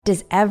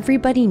Does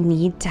everybody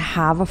need to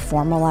have a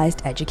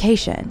formalized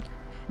education?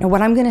 Now,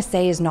 what I'm going to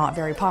say is not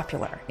very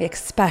popular,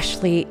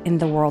 especially in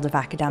the world of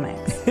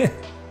academics.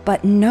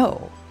 But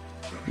no,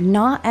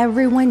 not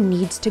everyone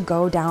needs to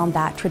go down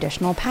that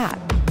traditional path.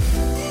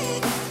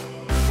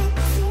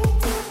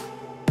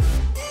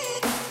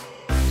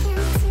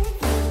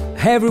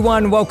 Hey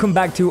everyone, welcome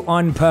back to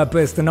On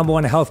Purpose, the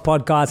 #1 health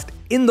podcast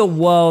in the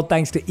world.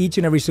 Thanks to each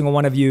and every single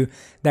one of you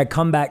that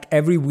come back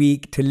every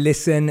week to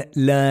listen,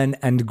 learn,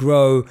 and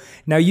grow.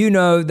 Now, you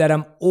know that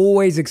I'm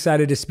always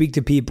excited to speak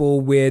to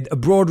people with a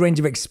broad range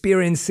of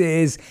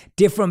experiences,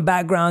 different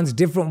backgrounds,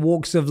 different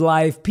walks of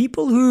life,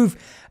 people who've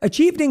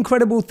achieved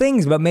incredible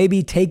things, but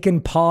maybe taken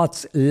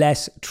paths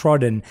less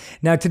trodden.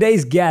 Now,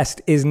 today's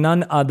guest is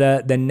none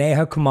other than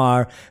Neha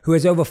Kumar, who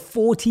has over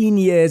 14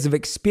 years of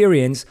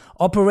experience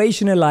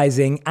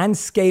operationalizing and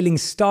scaling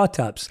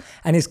startups,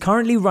 and is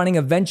currently running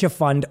a venture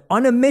fund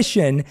on a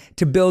mission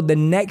to build the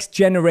next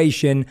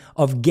generation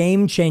of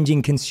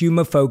game-changing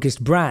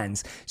consumer-focused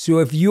brands. So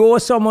if you're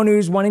someone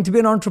who's wanting to be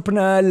an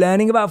entrepreneur,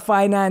 learning about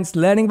finance,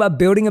 learning about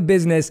building a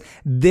business,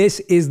 this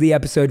is the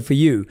episode for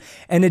you.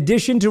 In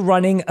addition to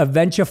running a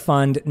venture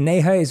fund,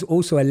 Neha is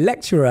also a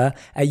lecturer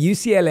at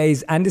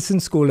UCLA's Anderson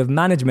School of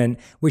Management,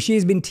 where she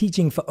has been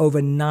teaching for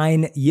over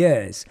 9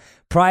 years.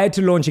 Prior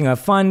to launching her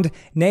fund,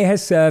 Neha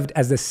served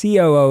as the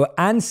COO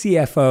and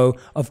CFO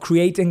of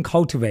Create and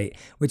Cultivate,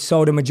 which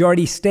sold a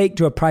majority stake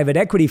to a private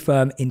equity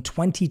firm in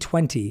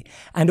 2020,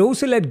 and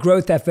also led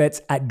growth efforts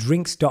at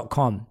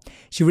Drinks.com.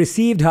 She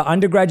received her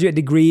undergraduate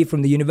degree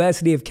from the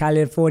University of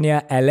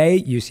California, LA,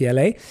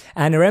 UCLA,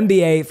 and her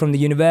MBA from the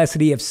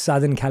University of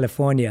Southern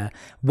California.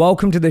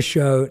 Welcome to the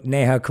show,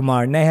 Neha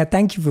Kumar. Neha,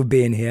 thank you for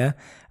being here.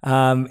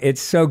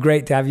 It's so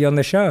great to have you on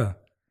the show.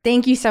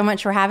 Thank you so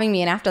much for having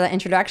me. And after that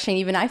introduction,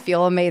 even I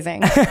feel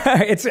amazing.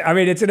 It's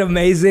an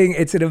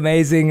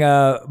amazing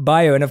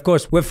bio. And of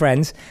course, we're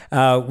friends.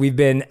 We've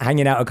been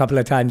hanging out a couple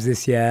of times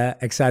this year.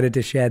 Excited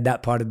to share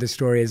that part of the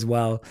story as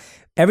well.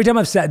 Every time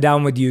I've sat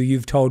down with you,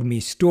 you've told me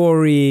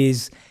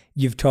stories.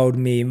 You've told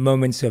me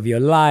moments of your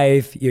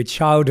life, your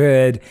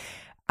childhood.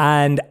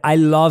 And I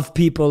love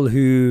people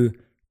who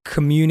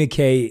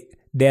communicate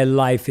their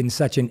life in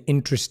such an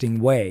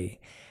interesting way.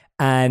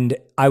 And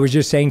I was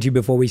just saying to you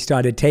before we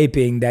started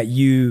taping that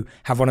you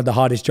have one of the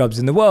hardest jobs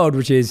in the world,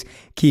 which is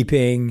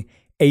keeping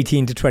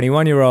 18 to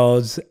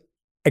 21-year-olds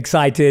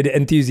excited,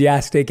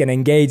 enthusiastic, and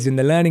engaged in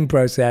the learning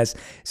process.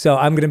 So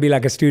I'm going to be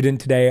like a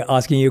student today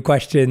asking you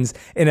questions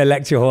in a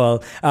lecture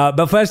hall.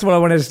 But first of all, I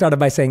wanted to start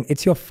by saying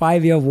it's your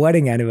 5-year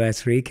wedding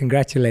anniversary.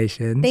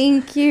 Congratulations.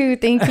 Thank you.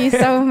 Thank you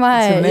so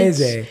much. It's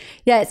amazing.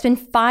 Yeah, it's been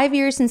 5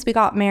 years since we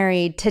got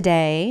married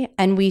today,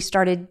 and we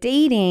started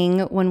dating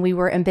when we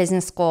were in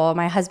business school,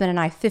 my husband and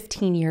I,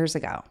 15 years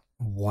ago.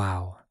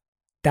 Wow.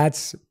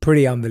 That's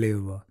pretty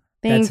unbelievable.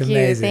 Thank That's you.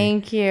 amazing.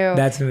 Thank you.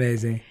 That's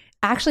amazing.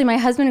 Actually, my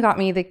husband got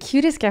me the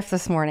cutest gift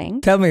this morning.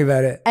 Tell me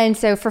about it. And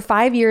so for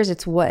 5 years,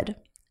 it's wood.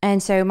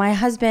 And so my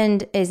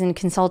husband is in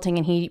consulting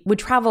and he would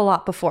travel a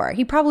lot before.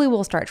 He probably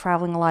will start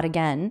traveling a lot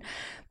again.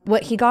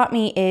 What he got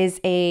me is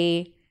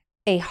a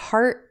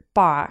heart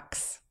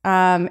box.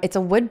 It's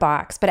a wood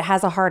box, but it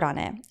has a heart on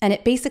it. And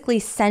it basically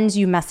sends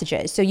you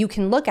messages. So you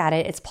can look at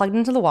it, it's plugged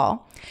into the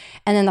wall,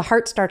 and then the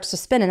heart starts to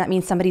spin, and that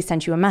means somebody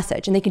sent you a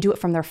message, and they can do it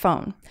from their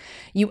phone.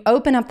 You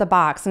open up the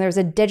box, and there's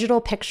a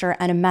digital picture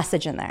and a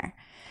message in there.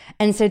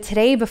 And so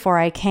today before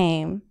I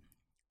came,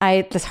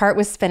 this heart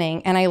was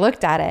spinning, and I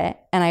looked at it,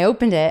 and I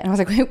opened it, and I was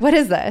like, wait, what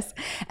is this?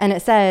 And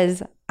it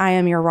says, I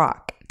am your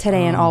rock.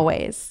 Today and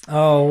always.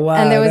 Oh, wow.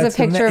 And there was a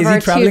picture of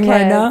our 2 kids.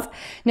 Right now?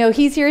 No,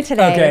 he's here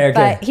today, okay.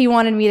 But he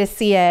wanted me to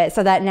see it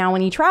so that now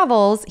when he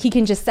travels, he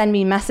can just send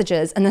me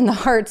messages and then the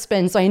heart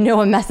spins so I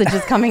know a message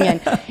is coming in.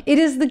 It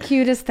is the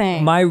cutest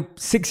thing. My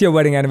 6-year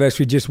wedding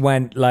anniversary just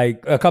went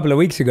like a couple of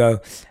weeks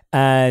ago,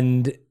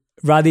 and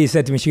Radhi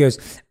said to me, she goes,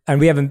 and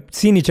we haven't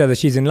seen each other.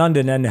 She's in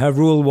London, and her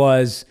rule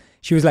was,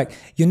 she was like,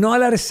 you're not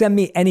allowed to send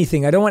me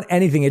anything. I don't want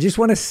anything. I just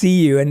want to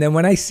see you. And then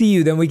when I see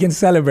you, then we can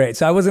celebrate.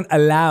 So I wasn't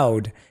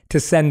allowed to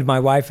send my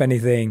wife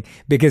anything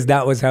because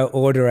that was her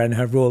order and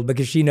her rule,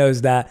 because she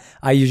knows that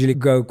I usually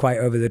go quite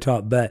over the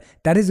top. But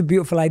that is a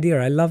beautiful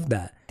idea. I love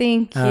that.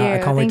 Thank you. I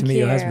can't wait to meet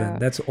your husband.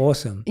 That's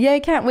awesome. Yeah, I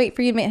can't wait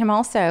for you to meet him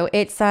also.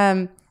 It's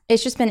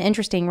just been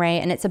interesting,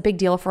 right? And it's a big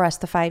deal for us,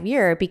 the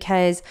 5-year,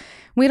 because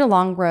we had a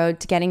long road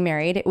to getting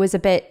married. It was a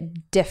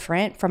bit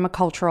different from a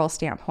cultural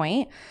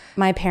standpoint.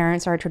 My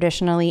parents are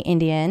traditionally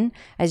Indian,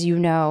 as you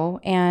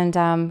know,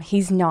 and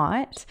he's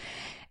not.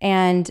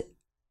 And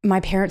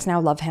my parents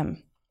now love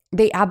him.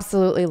 They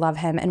absolutely love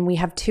him. And we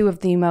have 2 of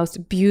the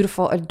most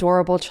beautiful,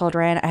 adorable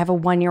children. I have a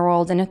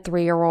 1-year-old and a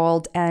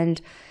 3-year-old. And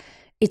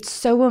it's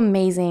so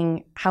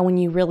amazing how when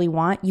you really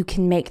want, you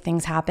can make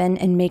things happen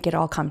and make it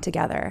all come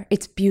together.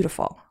 It's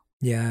beautiful.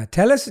 Yeah.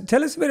 Tell us a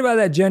bit about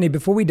that journey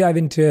before we dive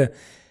into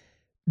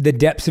the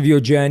depths of your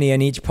journey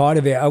and each part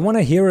of it. I want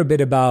to hear a bit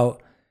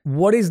about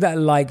what is that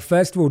like,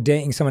 first of all,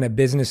 dating someone at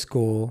business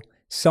school,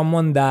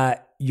 someone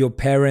that your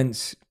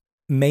parents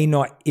may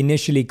not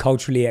initially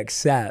culturally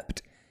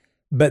accept,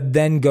 but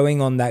then going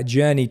on that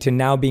journey to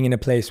now being in a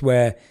place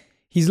where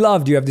he's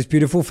loved. You have this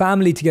beautiful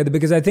family together.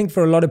 Because I think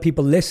for a lot of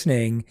people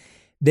listening,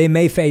 they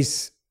may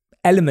face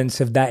elements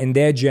of that in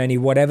their journey,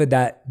 whatever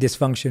that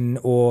dysfunction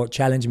or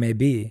challenge may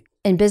be.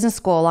 In business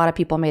school, a lot of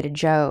people made a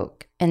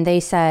joke and they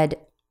said,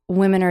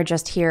 women are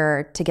just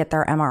here to get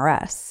their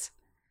MRS,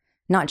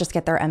 not just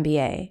get their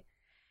MBA.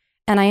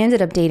 And I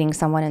ended up dating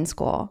someone in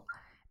school,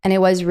 and it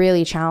was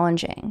really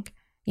challenging,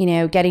 you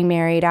know, getting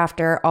married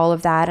after all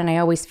of that. And I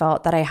always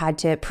felt that I had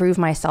to prove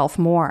myself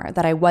more,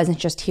 that I wasn't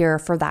just here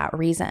for that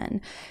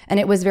reason. And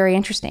it was very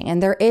interesting.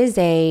 And there is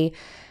a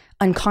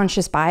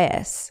unconscious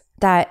bias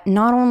that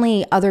not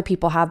only other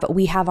people have, but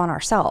we have on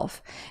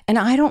ourselves. And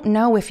I don't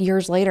know if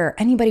years later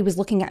anybody was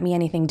looking at me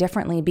anything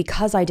differently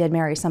because I did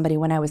marry somebody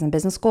when I was in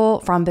business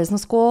school, from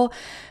business school,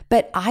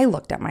 but I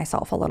looked at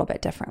myself a little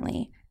bit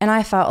differently. And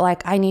I felt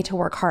like I need to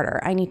work harder.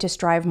 I need to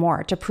strive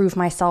more to prove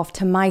myself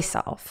to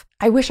myself.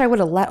 I wish I would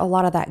have let a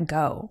lot of that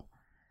go,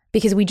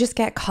 because we just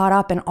get caught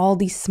up in all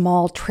these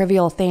small,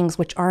 trivial things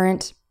which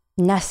aren't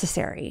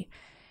necessary.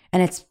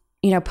 And it's,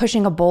 you know,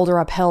 pushing a boulder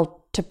uphill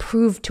to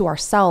prove to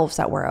ourselves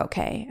that we're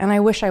okay. And I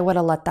wish I would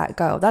have let that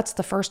go. That's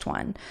the first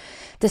one.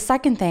 The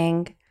second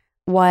thing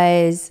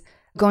was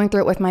going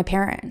through it with my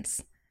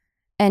parents.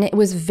 And it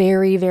was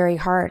very, very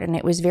hard, and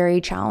it was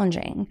very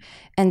challenging.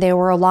 And there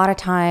were a lot of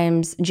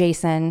times,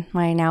 Jason,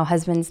 my now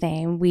husband's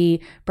name,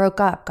 we broke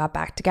up, got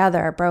back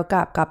together, broke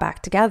up, got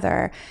back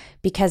together,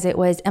 because it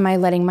was, am I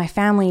letting my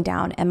family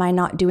down? Am I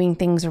not doing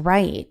things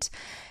right?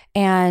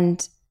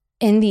 And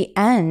in the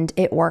end,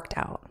 it worked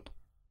out.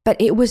 But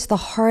it was the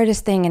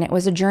hardest thing, and it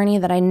was a journey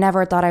that I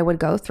never thought I would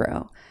go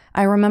through.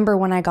 I remember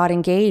when I got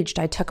engaged,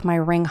 I took my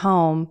ring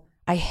home.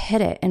 I hid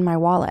it in my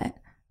wallet,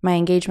 my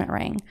engagement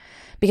ring,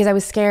 because I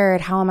was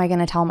scared, how am I going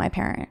to tell my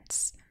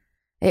parents?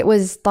 It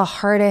was the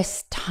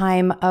hardest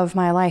time of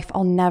my life.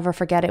 I'll never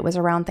forget. It was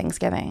around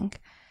Thanksgiving.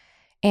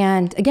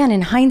 And again,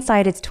 in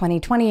hindsight, it's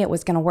 2020. It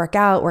was going to work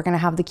out. We're going to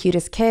have the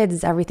cutest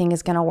kids. Everything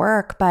is going to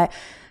work. But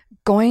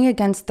going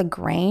against the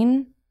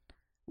grain,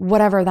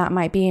 whatever that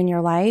might be in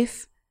your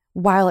life,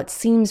 while it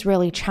seems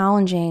really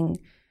challenging,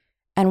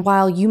 and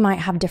while you might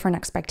have different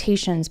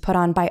expectations put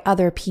on by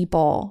other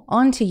people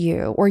onto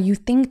you, or you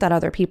think that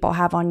other people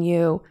have on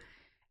you,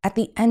 at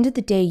the end of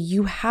the day,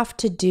 you have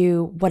to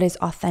do what is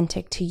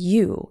authentic to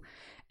you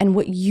and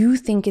what you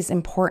think is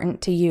important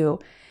to you.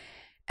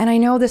 And I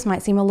know this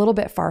might seem a little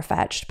bit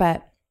far-fetched,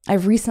 but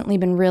I've recently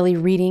been really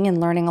reading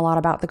and learning a lot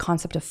about the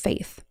concept of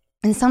faith.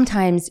 And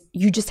sometimes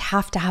you just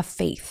have to have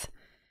faith.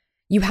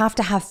 You have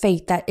to have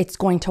faith that it's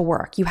going to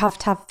work. You have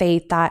to have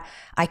faith that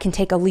I can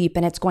take a leap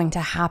and it's going to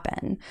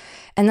happen.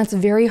 And that's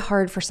very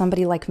hard for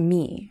somebody like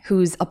me,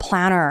 who's a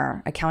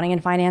planner, accounting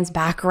and finance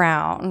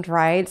background,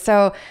 right?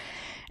 So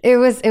it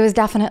was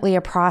definitely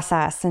a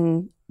process,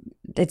 and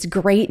it's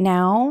great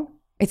now.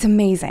 It's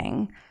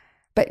amazing.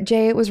 But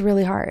Jay, it was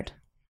really hard.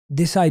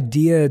 This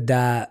idea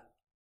that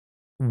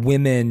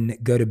women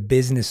go to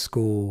business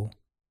school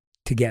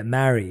to get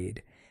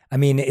married, I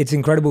mean, it's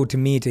incredible to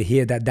me to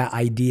hear that that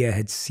idea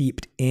had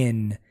seeped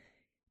in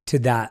to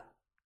that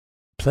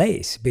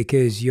place,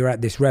 because you're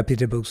at this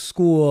reputable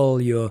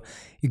school, you're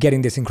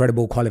getting this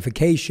incredible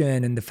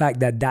qualification, and the fact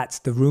that that's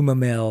the rumor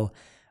mill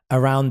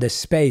around this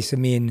space. I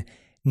mean,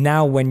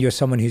 now when you're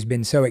someone who's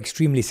been so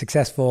extremely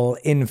successful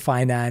in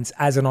finance,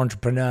 as an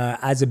entrepreneur,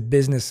 as a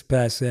business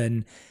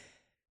person,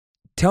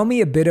 tell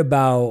me a bit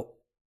about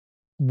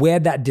where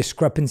that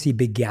discrepancy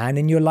began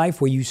in your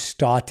life, where you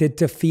started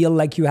to feel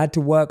like you had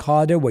to work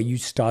harder, where you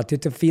started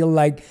to feel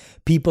like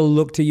people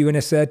looked to you in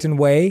a certain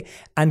way,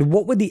 and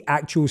what were the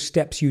actual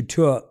steps you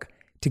took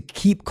to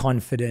keep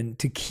confident,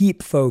 to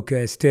keep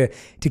focused, to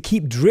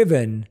keep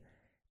driven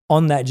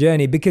on that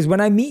journey? Because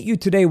when I meet you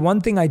today,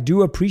 one thing I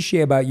do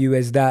appreciate about you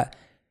is that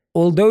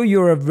although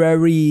you're a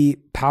very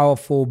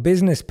powerful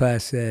business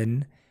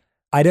person,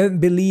 I don't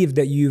believe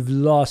that you've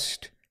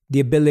lost the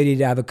ability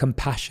to have a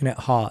compassionate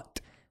heart,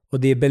 or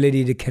the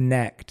ability to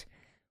connect,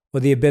 or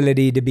the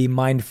ability to be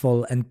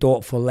mindful and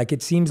thoughtful. Like,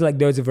 it seems like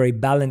those are very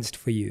balanced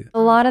for you. A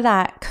lot of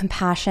that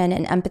compassion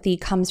and empathy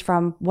comes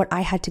from what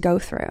I had to go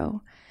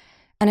through.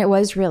 And it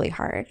was really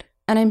hard.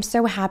 And I'm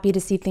so happy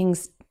to see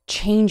things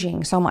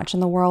changing so much in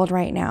the world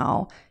right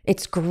now.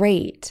 It's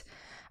great.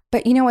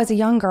 But, you know, as a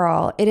young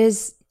girl, it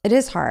is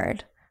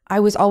hard. I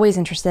was always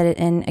interested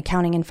in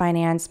accounting and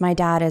finance. My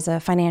dad is a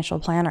financial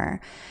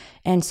planner.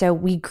 And so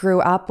we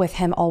grew up with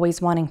him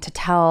always wanting to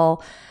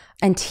tell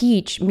and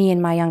teach me and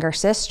my younger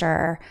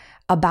sister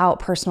about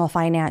personal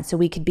finance so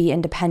we could be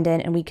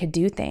independent and we could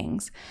do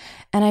things.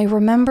 And I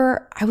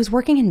remember I was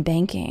working in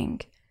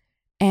banking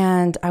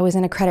and I was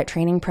in a credit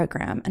training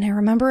program. And I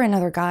remember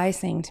another guy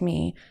saying to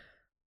me,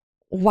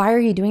 "Why are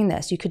you doing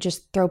this? You could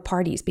just throw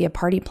parties, be a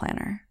party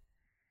planner."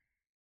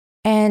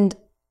 And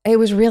it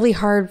was really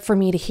hard for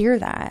me to hear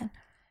that.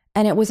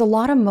 And it was a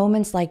lot of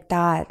moments like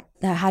that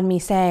that had me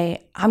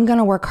say, I'm going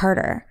to work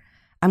harder.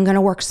 I'm going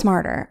to work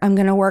smarter. I'm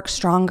going to work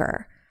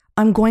stronger.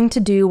 I'm going to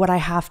do what I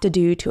have to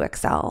do to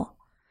excel.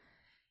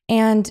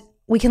 And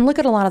we can look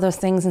at a lot of those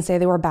things and say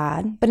they were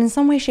bad, but in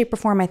some way, shape, or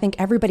form, I think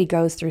everybody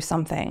goes through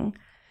something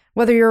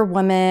Whether you're a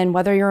woman,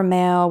 whether you're a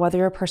male, whether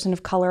you're a person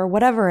of color,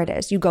 whatever it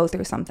is, you go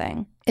through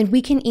something. And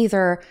we can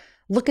either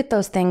look at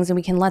those things and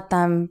we can let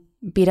them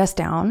beat us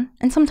down.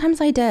 And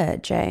sometimes I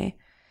did, Jay.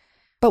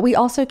 But we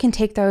also can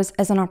take those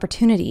as an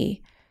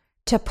opportunity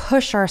to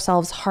push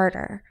ourselves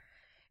harder.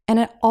 And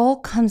it all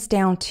comes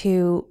down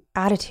to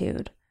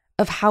attitude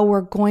of how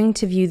we're going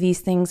to view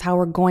these things, how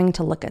we're going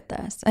to look at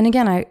this. And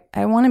again,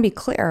 I want to be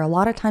clear. A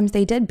lot of times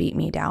they did beat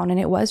me down and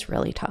it was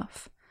really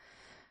tough.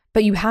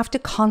 But you have to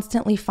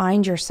constantly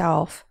find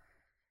yourself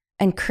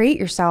and create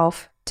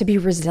yourself to be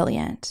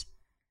resilient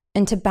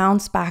and to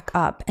bounce back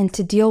up and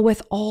to deal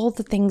with all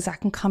the things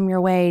that can come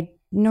your way,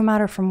 no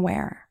matter from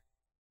where.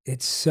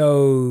 It's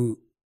so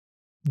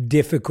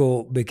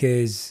difficult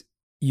because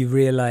you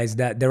realize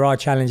that there are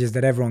challenges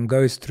that everyone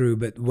goes through,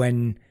 but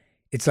when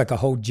it's like a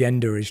whole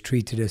gender is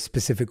treated a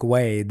specific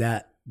way,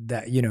 that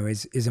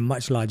is a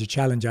much larger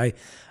challenge. I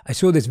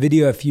saw this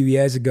video a few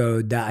years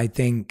ago that I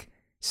think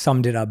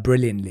summed it up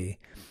brilliantly.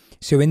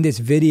 So in this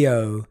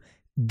video,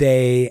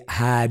 they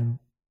had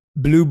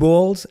blue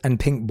balls and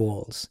pink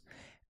balls.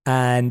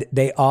 And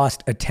they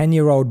asked a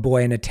 10-year-old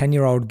boy and a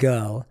 10-year-old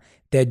girl,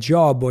 their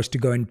job was to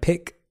go and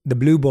pick the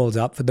blue balls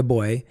up for the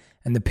boy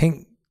and the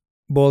pink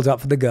balls up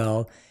for the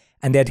girl.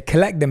 And they had to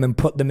collect them and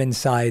put them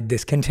inside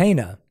this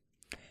container.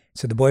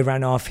 So the boy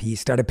ran off. He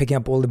started picking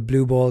up all the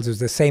blue balls. It was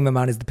the same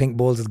amount as the pink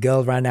balls. The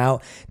girl ran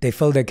out. They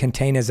filled their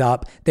containers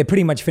up. They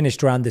pretty much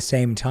finished around the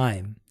same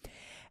time.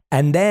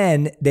 And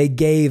then they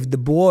gave the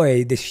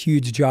boy this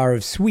huge jar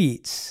of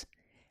sweets.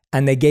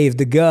 And they gave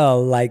the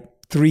girl like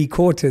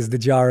 3/4 the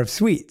jar of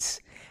sweets.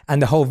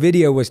 And the whole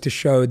video was to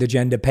show the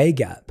gender pay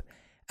gap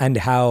and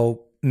how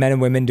men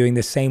and women doing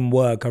the same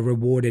work are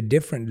rewarded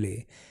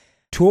differently.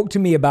 Talk to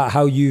me about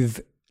how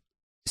you've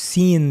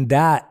seen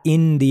that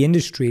in the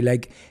industry.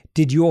 Like,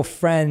 did your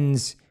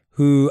friends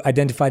who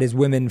identified as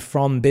women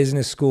from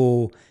business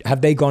school,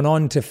 have they gone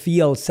on to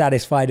feel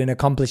satisfied and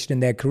accomplished in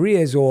their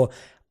careers, or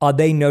are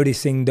they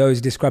noticing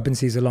those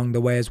discrepancies along the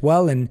way as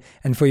well? And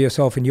for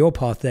yourself and your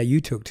path that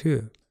you took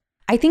too?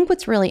 I think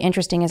what's really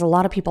interesting is a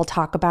lot of people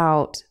talk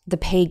about the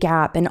pay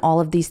gap and all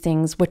of these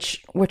things,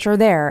 which are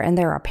there and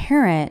they're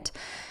apparent.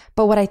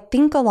 But what I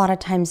think a lot of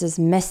times is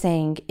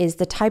missing is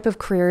the type of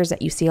careers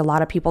that you see a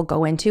lot of people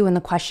go into. And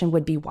the question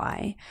would be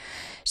why.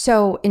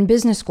 So in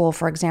business school,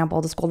 for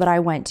example, the school that I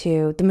went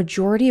to, the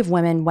majority of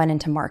women went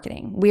into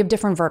marketing. We have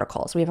different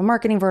verticals. We have a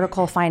marketing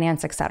vertical,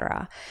 finance,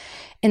 etc.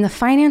 In the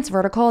finance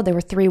vertical, there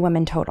were 3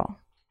 women total.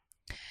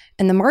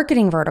 In the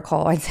marketing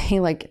vertical, I'd say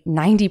like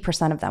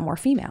 90% of them were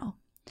female.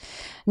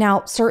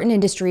 Now, certain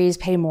industries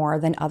pay more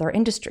than other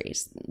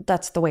industries.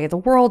 That's the way of the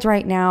world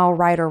right now,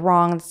 right or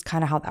wrong. That's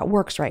kind of how that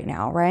works right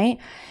now, right?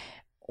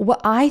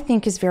 What I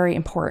think is very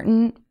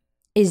important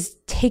is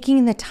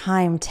taking the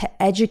time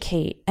to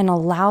educate and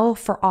allow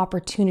for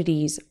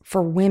opportunities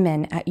for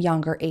women at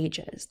younger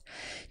ages,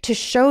 to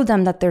show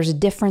them that there's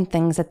different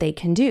things that they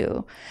can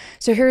do.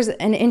 So here's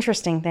an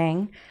interesting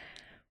thing.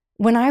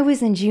 When I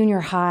was in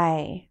junior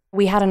high,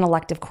 we had an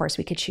elective course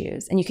we could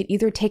choose, and you could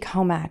either take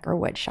home ec or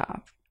wood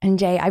shop. And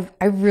Jay,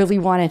 I really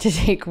wanted to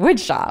take wood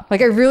shop.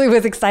 Like, I really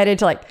was excited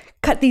to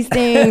like cut these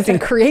things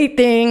and create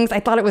things. I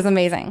thought it was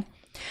amazing.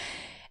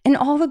 And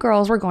all the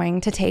girls were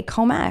going to take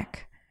home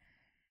ec.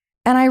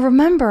 And I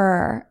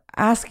remember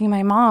asking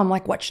my mom,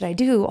 like, what should I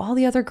do? All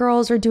the other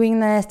girls are doing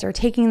this. They're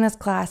taking this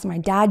class. And my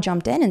dad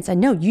jumped in and said,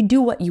 no, you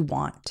do what you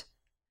want.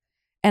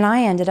 And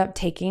I ended up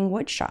taking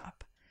wood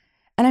shop.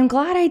 And I'm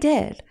glad I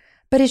did.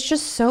 But it's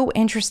just so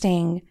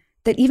interesting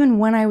that even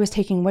when I was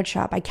taking wood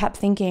shop, I kept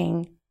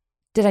thinking,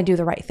 did I do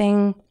the right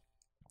thing?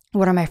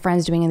 What are my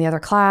friends doing in the other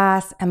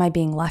class? Am I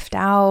being left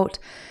out?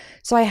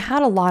 So I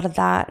had a lot of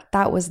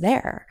that was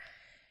there.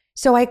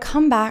 So I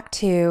come back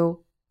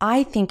to,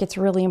 I think it's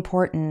really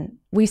important.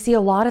 We see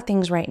a lot of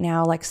things right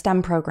now, like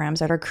STEM programs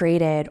that are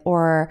created,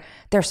 or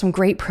there's some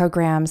great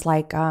programs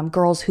like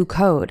Girls Who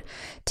Code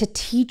to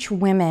teach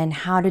women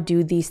how to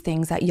do these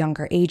things at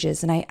younger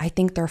ages. And I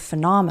think they're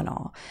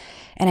phenomenal.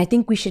 And I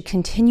think we should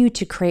continue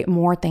to create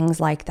more things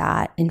like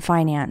that in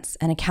finance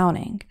and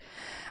accounting.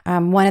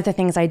 One of the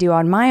things I do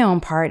on my own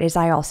part is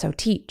I also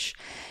teach.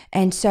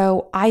 And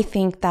so I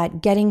think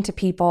that getting to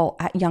people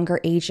at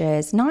younger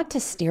ages, not to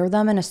steer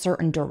them in a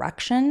certain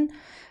direction,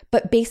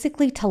 but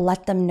basically to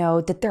let them know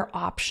that they're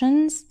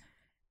options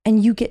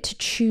and you get to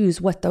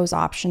choose what those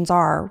options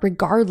are,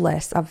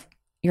 regardless of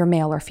your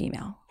male or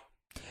female.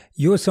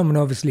 You're someone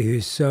obviously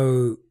who's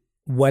so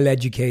well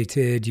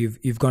educated.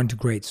 You've gone to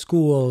great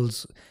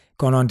schools,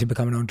 gone on to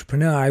become an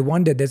entrepreneur. I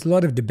wonder, there's a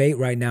lot of debate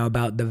right now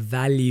about the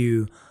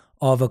value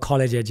of a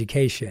college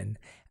education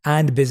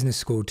and business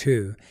school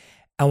too.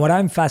 And what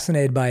I'm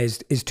fascinated by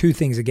is 2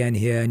 things again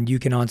here, and you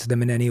can answer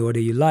them in any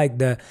order you like.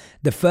 The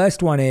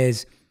first one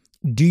is,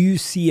 do you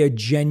see a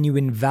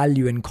genuine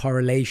value and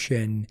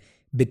correlation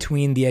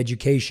between the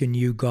education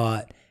you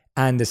got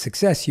and the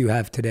success you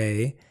have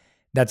today?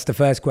 That's the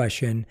first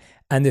question.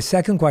 And the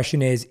second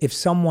question is, if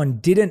someone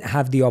didn't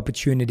have the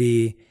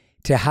opportunity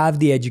to have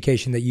the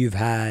education that you've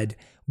had,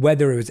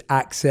 whether it was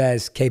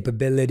access,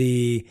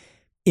 capability,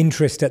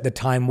 interest at the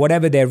time,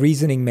 whatever their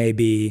reasoning may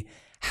be,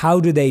 how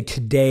do they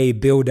today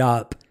build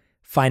up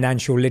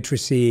financial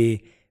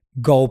literacy,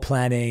 goal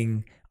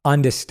planning,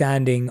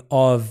 understanding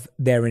of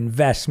their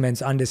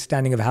investments,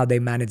 understanding of how they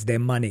manage their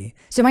money?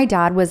 So my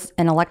dad was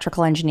an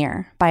electrical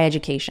engineer by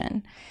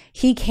education.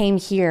 He came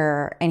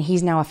here and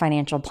he's now a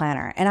financial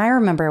planner. And I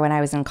remember when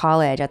I was in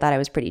college, I thought I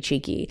was pretty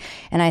cheeky.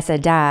 And I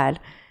said, Dad,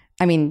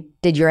 I mean,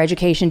 did your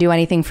education do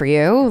anything for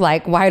you?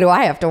 Like, why do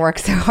I have to work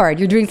so hard?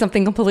 You're doing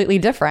something completely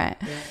different.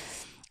 Yeah.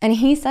 And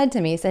he said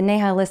to me, he said,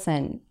 Neha,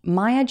 listen,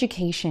 my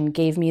education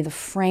gave me the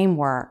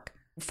framework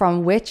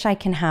from which I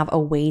can have a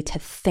way to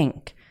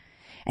think.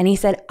 And he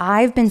said,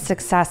 I've been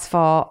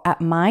successful at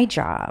my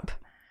job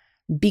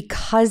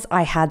because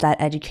I had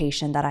that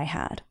education that I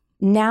had.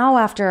 Now,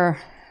 after,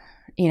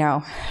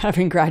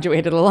 having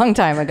graduated a long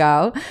time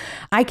ago,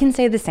 I can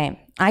say the same.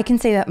 I can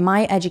say that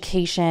my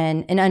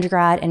education in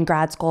undergrad and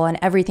grad school and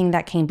everything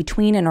that came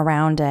between and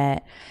around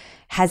it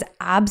has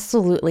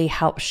absolutely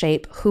helped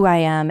shape who I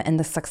am and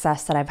the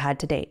success that I've had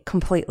to date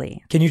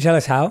completely. Can you tell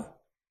us how?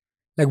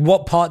 Like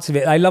what parts of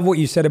it? I love what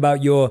you said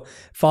about your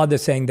father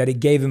saying that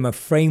it gave him a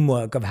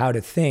framework of how to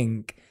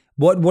think.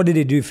 What did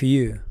it do for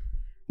you?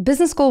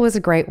 Business school was a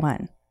great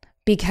one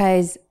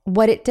because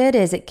what it did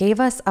is it gave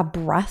us a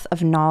breadth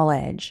of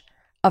knowledge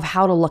of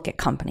how to look at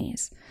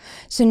companies.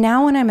 So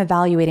now when I'm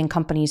evaluating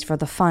companies for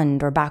the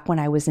fund or back when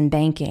I was in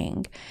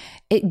banking,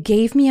 it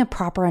gave me a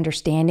proper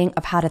understanding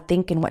of how to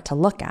think and what to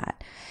look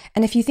at.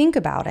 And if you think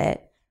about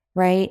it,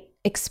 right?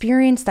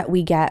 Experience that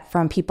we get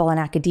from people in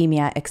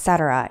academia, et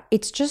cetera,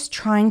 it's just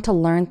trying to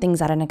learn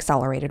things at an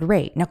accelerated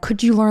rate. Now,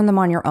 could you learn them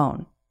on your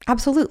own?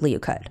 Absolutely, you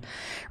could,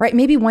 right?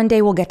 Maybe one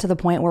day we'll get to the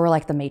point where we're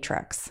like the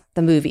Matrix,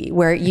 the movie,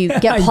 where you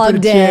get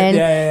plugged in.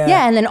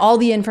 Yeah, and then all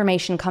the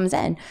information comes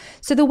in.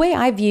 So the way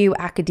I view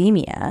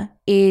academia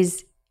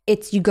is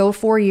it's you go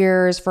 4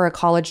 years for a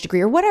college degree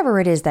or whatever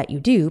it is that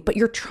you do, but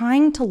you're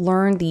trying to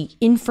learn the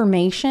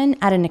information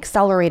at an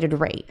accelerated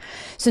rate.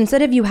 So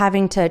instead of you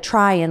having to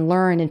try and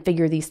learn and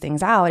figure these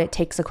things out, it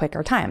takes a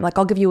quicker time. Like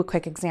I'll give you a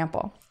quick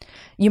example.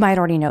 You might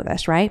already know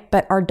this, right?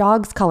 But are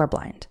dogs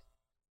colorblind?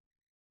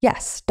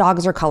 Yes,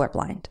 dogs are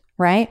colorblind,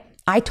 right?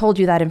 I told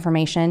you that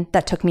information.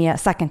 That took me a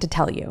second to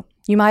tell you.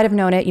 You might have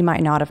known it. You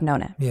might not have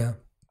known it. Yeah.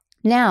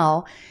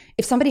 Now,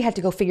 if somebody had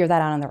to go figure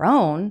that out on their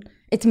own,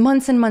 it's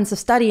months and months of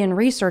study and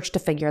research to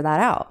figure that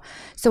out.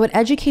 So what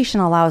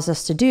education allows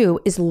us to do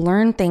is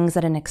learn things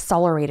at an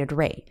accelerated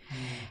rate.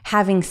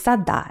 Having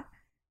said that,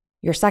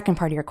 your second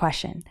part of your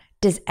question,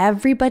 does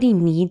everybody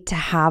need to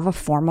have a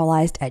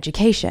formalized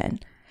education?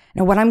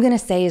 Now, what I'm going to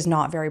say is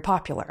not very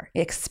popular,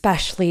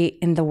 especially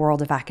in the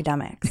world of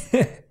academics.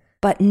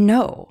 But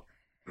no,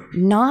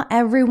 not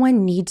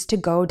everyone needs to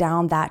go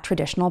down that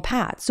traditional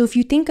path. So if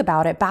you think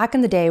about it, back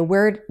in the day,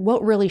 what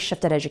really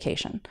shifted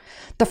education?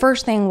 The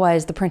first thing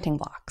was the printing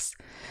blocks.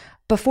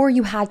 Before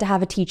you had to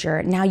have a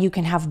teacher, now you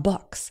can have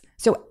books.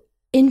 So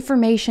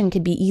information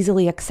could be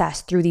easily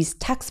accessed through these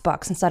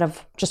textbooks instead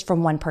of just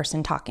from one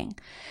person talking.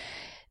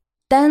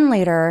 Then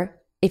later,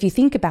 if you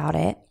think about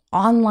it,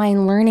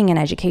 online learning and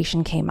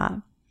education came up.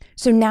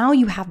 So now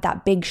you have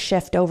that big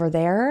shift over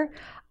there.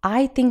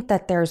 I think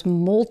that there's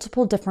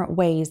multiple different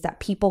ways that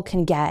people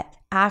can get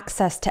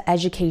access to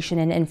education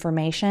and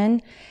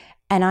information.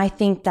 And I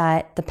think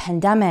that the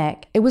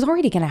pandemic, it was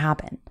already going to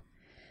happen.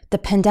 The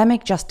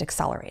pandemic just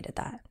accelerated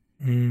that.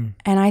 And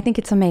I think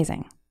it's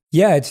amazing.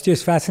 Yeah, it's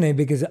just fascinating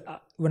because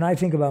when I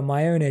think about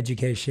my own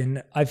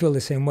education, I feel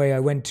the same way.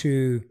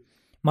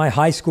 My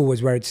high school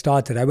was where it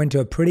started. I went to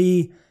a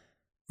pretty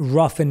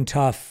rough and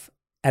tough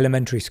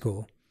elementary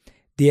school.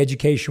 The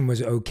education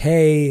was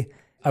okay.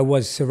 I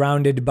was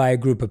surrounded by a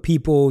group of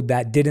people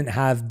that didn't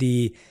have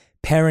the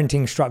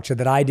parenting structure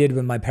that I did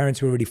when my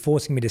parents were really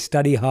forcing me to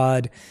study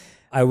hard.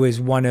 I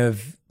was one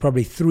of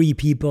probably 3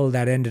 people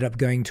that ended up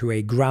going to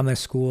a grammar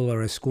school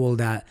or a school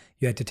that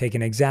you had to take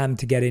an exam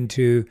to get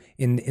into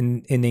in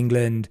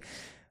England.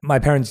 My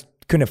parents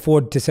couldn't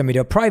afford to send me to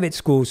a private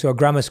school, so a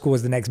grammar school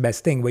was the next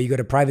best thing, where you got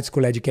a private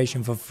school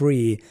education for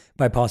free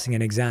by passing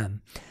an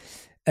exam.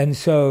 And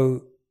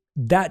so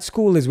that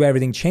school is where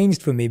everything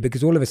changed for me,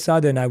 because all of a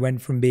sudden I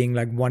went from being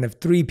like one of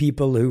 3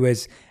 people who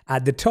was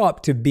at the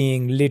top to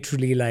being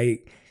literally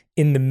like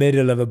in the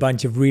middle of a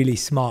bunch of really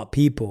smart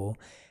people.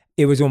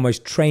 It was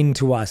almost trained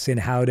to us in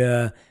how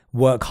to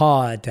work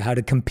hard, to how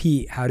to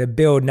compete, how to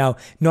build. Now,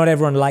 not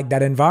everyone liked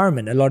that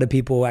environment. A lot of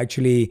people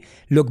actually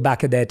look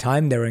back at their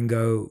time there and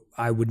go,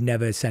 I would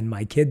never send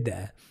my kid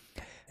there.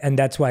 And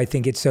that's why I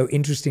think it's so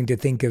interesting to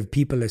think of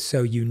people as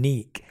so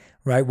unique,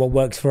 right? What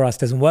works for us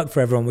doesn't work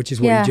for everyone, which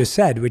is what you just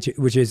said, which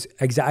is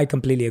I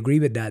completely agree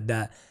with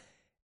that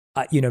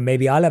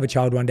maybe I'll have a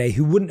child one day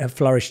who wouldn't have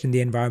flourished in the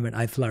environment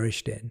I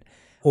flourished in,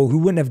 or who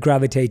wouldn't have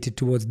gravitated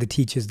towards the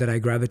teachers that I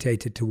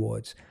gravitated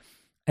towards.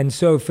 And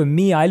so for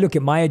me, I look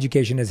at my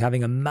education as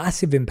having a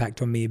massive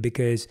impact on me,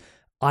 because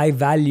I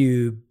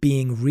value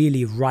being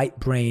really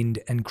right-brained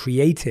and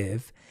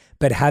creative,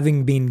 but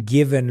having been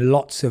given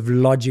lots of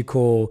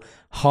logical,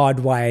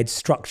 hardwired,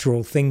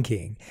 structural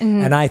thinking.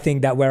 And I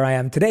think that where I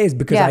am today is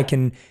because I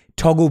can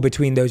toggle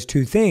between those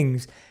two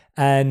things.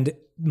 And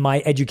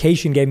my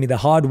education gave me the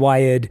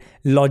hardwired,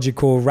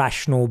 logical,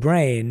 rational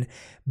brain.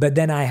 But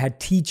then I had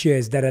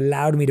teachers that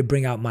allowed me to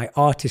bring out my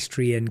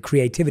artistry and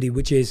creativity,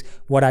 which is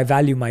what I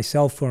value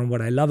myself for and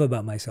what I love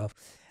about myself.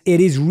 It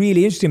is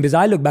really interesting because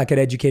I look back at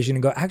education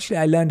and go, actually,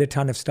 I learned a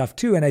ton of stuff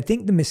too. And I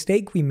think the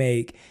mistake we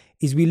make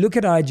is we look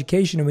at our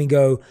education and we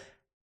go,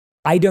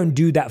 I don't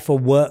do that for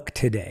work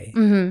today.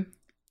 Mm-hmm.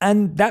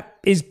 And that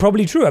is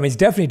probably true. I mean, it's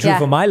definitely true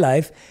for my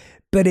life,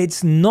 but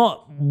it's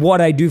not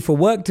what I do for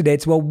work today.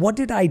 It's, well, what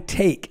did I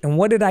take and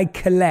what did I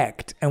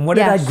collect and what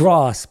did I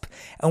grasp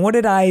and what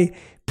did I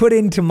put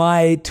into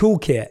my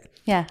toolkit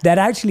that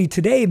actually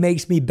today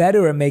makes me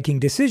better at making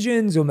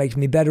decisions or makes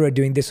me better at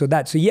doing this or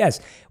that. So yes,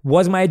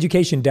 was my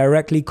education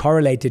directly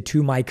correlated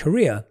to my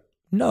career?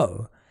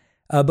 No.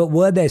 But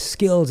were there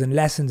skills and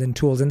lessons and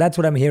tools? And that's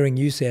what I'm hearing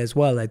you say as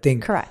well. I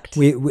think correct.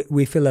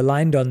 We feel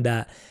aligned on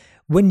that.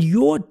 When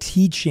you're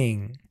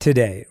teaching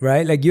today,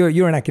 right? Like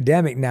you're an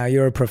academic now,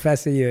 you're a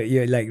professor,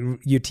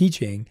 you're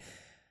teaching.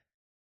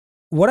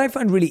 What I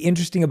find really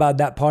interesting about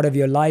that part of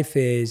your life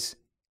is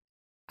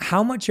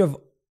how much of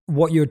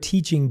what you're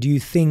teaching do you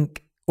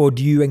think, or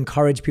do you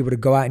encourage people to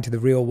go out into the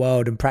real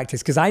world and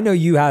practice? Because I know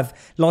you have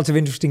lots of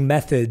interesting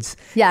methods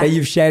that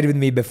you've shared with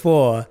me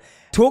before.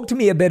 Talk to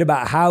me a bit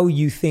about how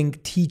you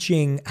think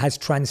teaching has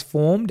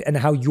transformed and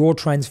how you're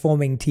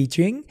transforming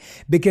teaching.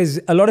 Because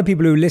a lot of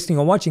people who are listening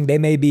or watching, they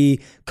may be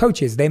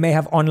coaches. They may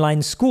have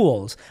online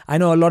schools. I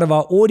know a lot of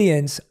our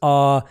audience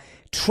are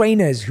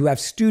trainers who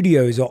have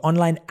studios or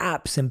online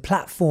apps and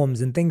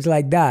platforms and things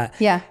like that.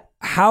 Yeah.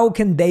 How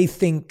can they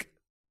think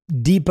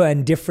deeper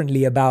and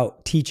differently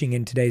about teaching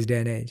in today's day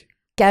and age?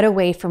 Get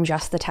away from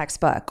just the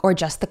textbook or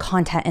just the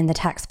content in the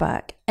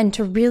textbook, and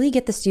to really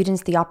get the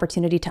students the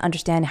opportunity to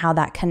understand how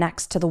that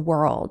connects to the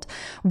world,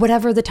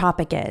 whatever the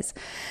topic is.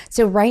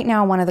 So right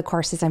now, one of the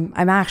courses I'm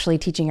actually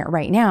teaching it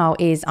right now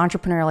is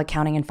entrepreneurial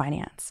accounting and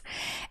finance.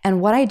 And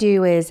what I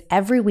do is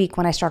every week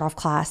when I start off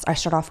class, I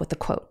start off with a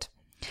quote.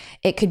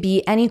 It could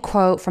be any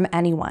quote from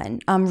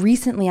anyone.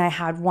 Recently, I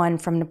had one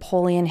from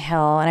Napoleon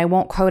Hill, and I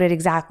won't quote it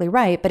exactly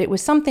right, but it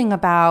was something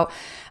about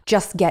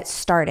just get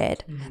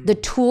started. Mm-hmm. The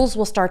tools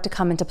will start to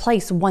come into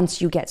place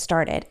once you get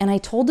started. And I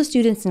told the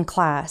students in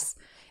class,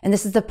 and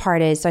this is the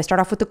part is, so I start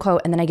off with the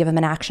quote and then I give them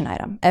an action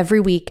item every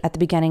week at the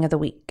beginning of the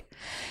week.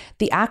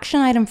 The action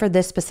item for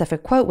this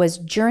specific quote was,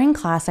 during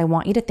class, I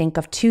want you to think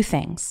of two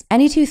things,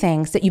 any two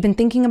things that you've been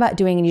thinking about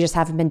doing and you just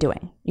haven't been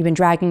doing. You've been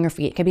dragging your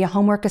feet. It could be a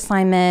homework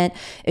assignment.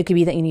 It could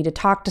be that you need to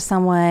talk to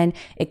someone.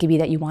 It could be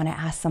that you want to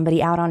ask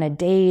somebody out on a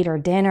date or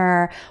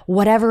dinner,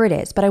 whatever it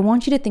is. But I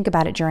want you to think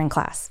about it during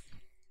class.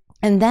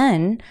 And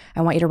then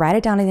I want you to write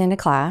it down at the end of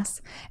class.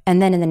 And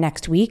then in the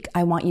next week,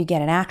 I want you to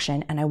get an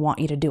action and I want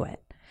you to do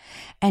it.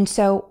 And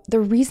so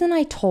the reason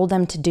I told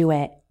them to do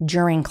it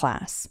during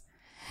class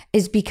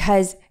is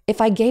because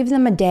if I gave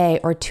them a day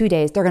or 2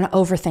 days, they're going to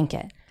overthink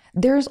it.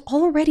 There's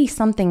already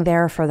something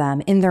there for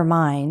them in their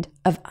mind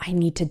of, I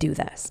need to do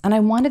this. And I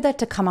wanted that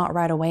to come out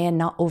right away and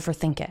not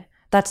overthink it.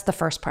 That's the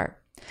first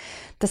part.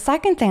 The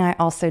second thing I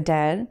also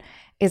did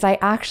is I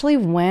actually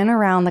went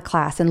around the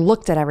class and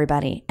looked at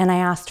everybody and I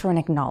asked for an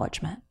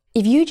acknowledgement.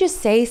 If you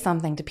just say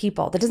something to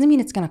people, that doesn't mean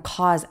it's going to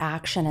cause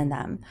action in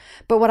them.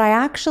 But what I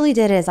actually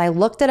did is I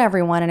looked at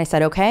everyone and I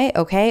said, okay.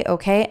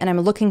 And I'm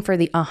looking for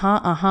the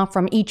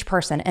from each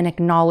person, an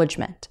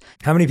acknowledgement.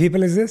 How many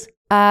people is this?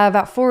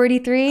 About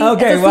 43.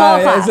 Okay, wow.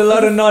 There's a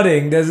lot of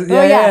nodding. No,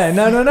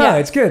 Yeah.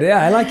 It's good.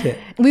 Yeah, I like it.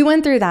 We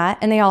went through that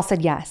and they all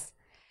said yes.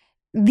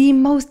 The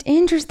most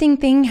interesting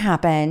thing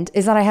happened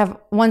is that I have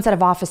one set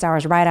of office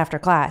hours right after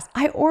class.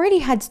 I already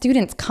had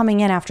students coming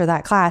in after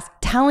that class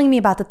telling me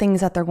about the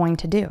things that they're going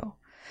to do,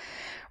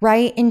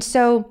 right? And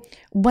so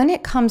when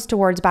it comes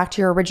towards back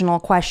to your original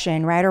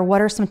question, right, or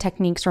what are some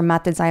techniques or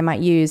methods I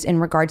might use in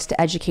regards to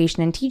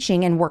education and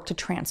teaching and work to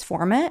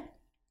transform it?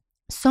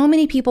 So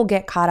many people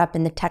get caught up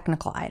in the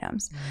technical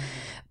items.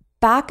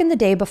 Back in the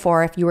day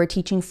before, if you were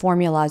teaching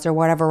formulas or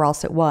whatever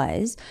else it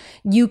was,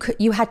 you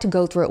had to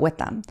go through it with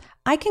them.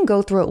 I can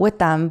go through it with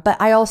them, but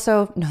I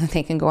also know that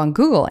they can go on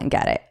Google and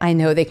get it. I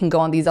know they can go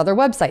on these other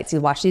websites,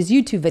 you watch these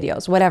YouTube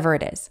videos, whatever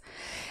it is.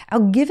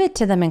 I'll give it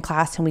to them in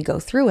class and we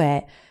go through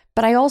it,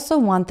 but I also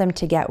want them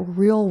to get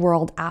real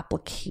world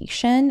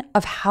application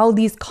of how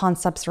these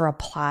concepts are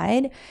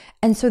applied,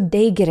 and so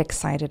they get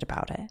excited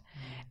about it.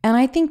 And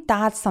I think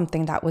that's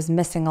something that was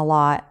missing a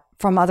lot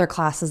from other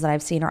classes that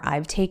I've seen or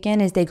I've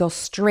taken, is they go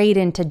straight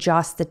into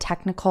just the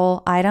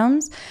technical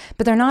items,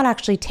 but they're not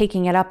actually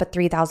taking it up at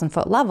 3,000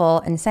 foot level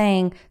and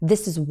saying,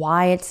 this is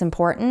why it's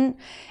important.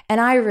 And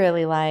I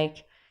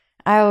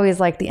always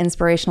like the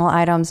inspirational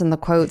items and the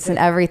quotes and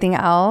everything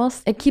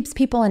else. It keeps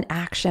people in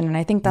action. And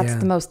I think that's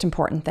the most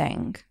important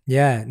thing.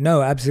 Yeah,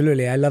 no,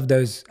 absolutely. I love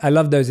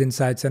those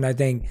insights. And I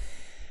think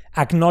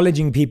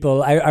acknowledging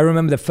people, I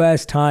remember the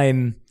first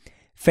time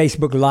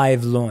Facebook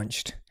Live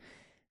launched.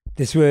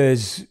 This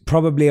was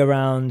probably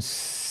around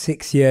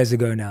 6 years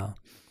ago now.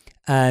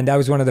 And I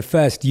was one of the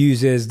first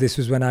users. This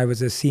was when I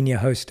was a senior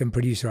host and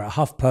producer at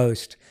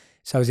HuffPost.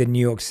 So I was in New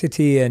York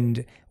City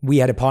and we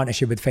had a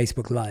partnership with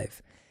Facebook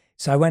Live.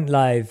 So I went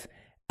live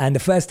And the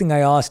first thing I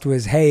asked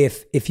was, hey,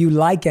 if you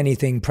like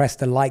anything, press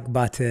the like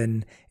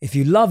button. If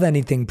you love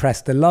anything,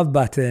 press the love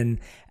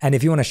button. And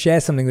if you want to share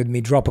something with me,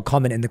 drop a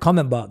comment in the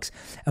comment box.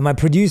 And my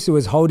producer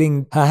was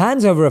holding her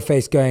hands over her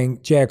face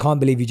going, Jay, I can't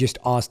believe you just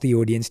asked the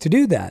audience to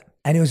do that.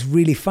 And it was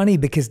really funny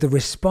because the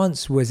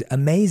response was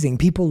amazing.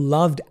 People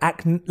loved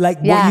acting like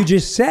what you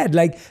just said.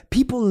 Like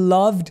people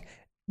loved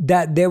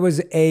that there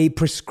was a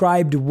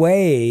prescribed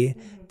way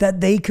that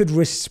they could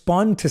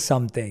respond to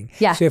something.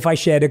 Yeah. So if I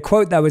shared a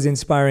quote that was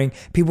inspiring,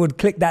 people would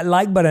click that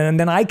like button and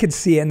then I could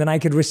see it and then I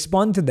could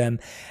respond to them.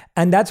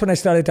 And that's when I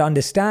started to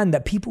understand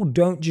that people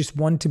don't just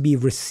want to be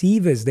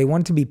receivers, they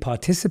want to be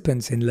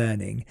participants in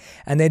learning.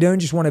 And they don't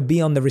just want to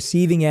be on the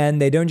receiving end,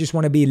 they don't just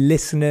want to be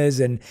listeners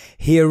and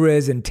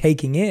hearers and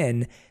taking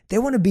in. They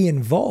want to be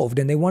involved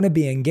and they want to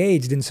be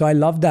engaged. And so I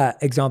love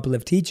that example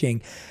of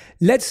teaching.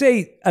 Let's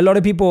say a lot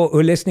of people who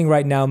are listening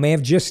right now may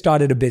have just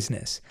started a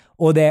business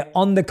or they're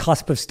on the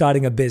cusp of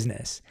starting a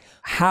business.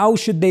 How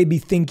should they be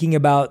thinking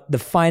about the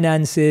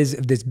finances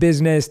of this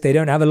business? They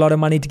don't have a lot of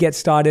money to get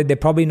started. They're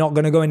probably not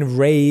going to go and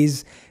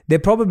raise. They're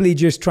probably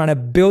just trying to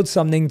build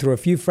something through a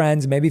few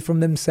friends, maybe from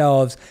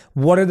themselves.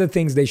 What are the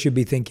things they should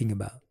be thinking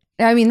about?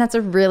 I mean, that's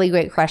a really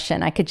great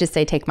question. I could just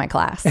say, take my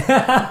class.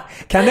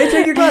 Can they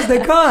take your class? They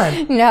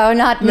can't. No,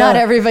 not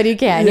everybody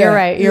can. Yeah, You're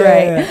right.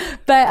 yeah.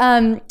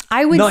 But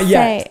I would not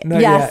say, yet.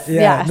 Not yes,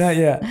 yet. Yeah, not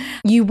yet.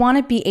 You want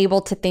to be able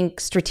to think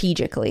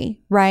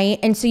strategically, right?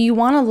 And so you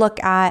want to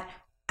look at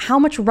how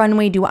much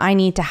runway do I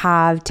need to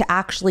have to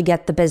actually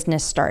get the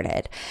business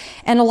started?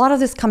 And a lot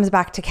of this comes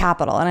back to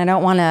capital. And I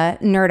don't want to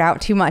nerd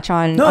out too much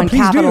on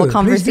capital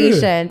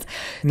conversations.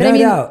 But I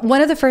mean,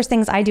 one of the first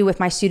things I do with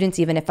my students,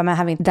 even if I'm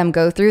having them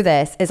go through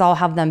this, is I'll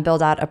have them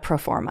build out a pro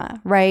forma,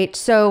 right?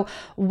 So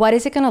what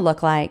is it going to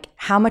look like?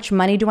 How much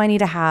money do I need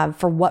to have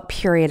for what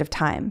period of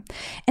time?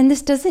 And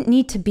this doesn't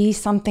need to be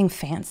something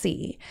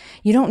fancy.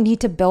 You don't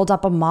need to build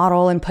up a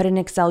model and put in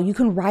Excel. You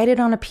can write it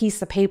on a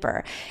piece of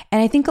paper.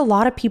 And I think a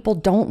lot of people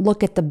don't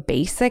look at the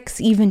basics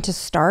even to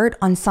start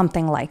on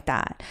something like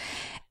that.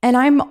 And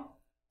I'm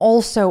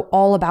also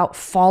all about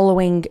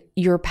following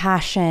your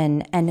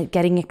passion and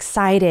getting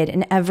excited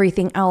and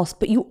everything else,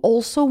 but you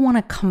also want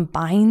to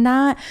combine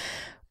that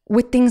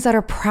with things that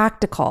are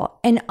practical.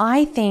 And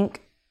I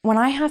think when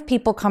I have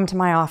people come to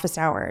my office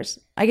hours,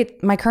 I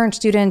get my current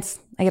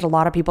students, I get a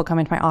lot of people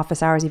coming to my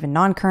office hours, even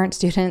non-current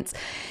students,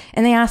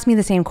 and they ask me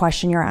the same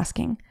question you're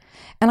asking.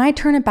 And I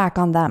turn it back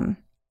on them.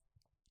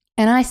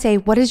 And I say,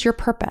 what is your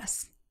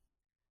purpose?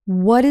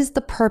 What is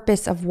the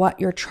purpose of what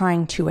you're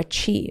trying to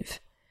achieve?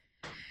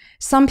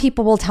 Some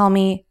people will tell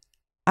me,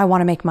 I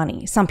want to make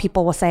money. Some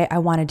people will say, I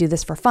want to do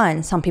this for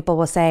fun. Some people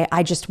will say,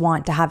 I just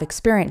want to have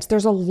experience.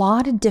 There's a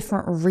lot of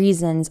different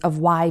reasons of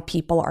why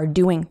people are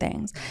doing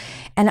things.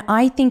 And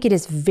I think it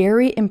is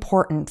very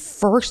important,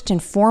 first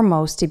and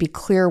foremost, to be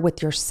clear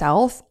with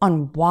yourself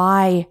on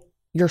why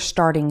you're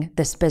starting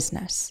this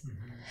business.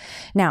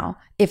 Now,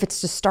 if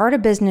it's to start a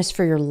business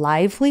for your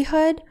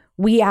livelihood,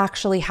 we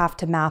actually have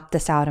to map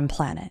this out and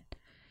plan it,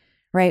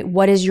 right?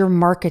 What is your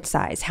market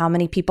size? How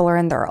many people are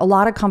in there? A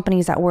lot of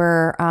companies that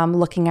we're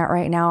looking at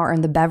right now are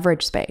in the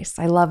beverage space.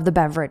 I love the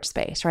beverage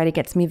space, right? It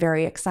gets me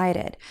very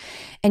excited.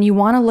 And you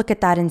want to look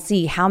at that and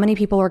see how many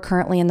people are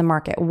currently in the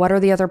market. What are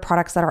the other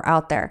products that are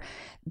out there?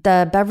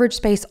 The beverage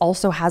space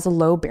also has a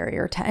low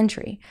barrier to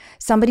entry.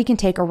 Somebody can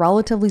take a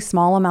relatively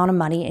small amount of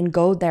money and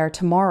go there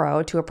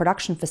tomorrow to a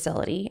production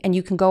facility, and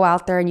you can go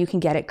out there and you can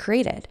get it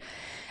created.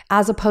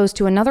 As opposed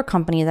to another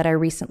company that I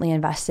recently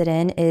invested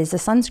in is a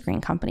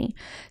sunscreen company.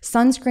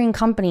 Sunscreen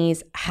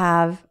companies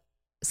have,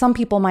 some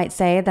people might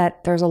say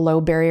that there's a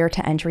low barrier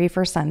to entry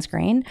for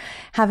sunscreen.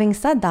 Having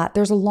said that,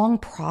 there's a long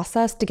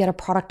process to get a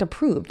product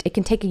approved. It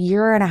can take 1.5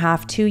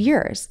 years, 2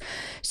 years.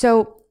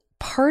 So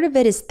part of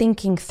it is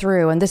thinking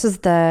through, and this is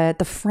the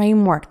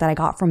framework that I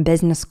got from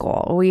business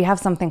school. We have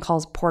something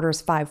called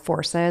Porter's 5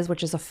 Forces,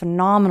 which is a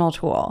phenomenal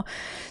tool.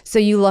 So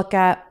you look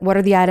at what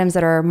are the items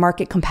that are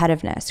market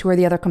competitiveness? Who are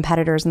the other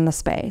competitors in the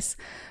space?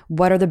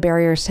 What are the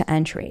barriers to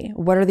entry?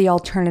 What are the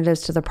alternatives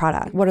to the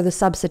product? What are the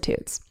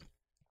substitutes?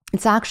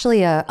 It's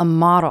actually a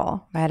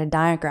model. I had a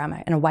diagram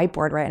and a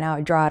whiteboard right now.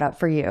 I draw it up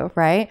for you,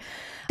 right?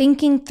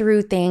 Thinking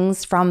through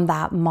things from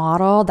that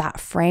model, that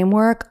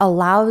framework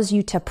allows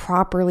you to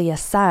properly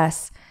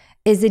assess,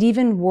 is it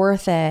even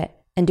worth it?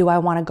 And do I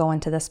want to go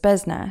into this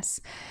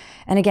business?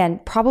 And again,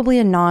 probably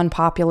a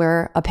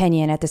non-popular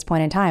opinion at this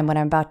point in time, what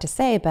I'm about to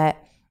say, but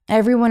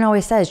everyone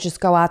always says, just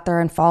go out there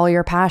and follow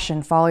your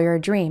passion, follow your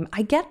dream.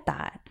 I get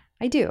that.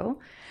 I do.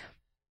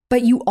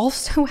 But you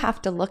also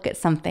have to look at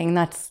something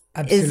that's,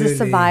 Absolutely. Is this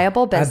a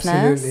viable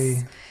business?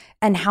 Absolutely.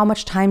 And how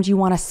much time do you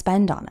want to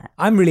spend on it?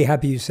 I'm really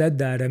happy you said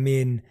that. I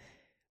mean,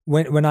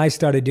 when I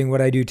started doing what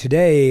I do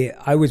today,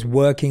 I was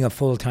working a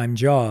full-time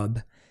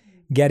job,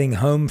 getting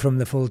home from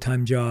the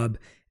full-time job,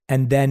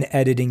 and then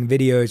editing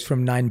videos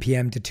from 9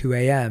 p.m. to 2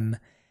 a.m.,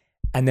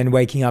 and then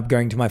waking up,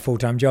 going to my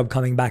full-time job,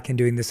 coming back and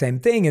doing the same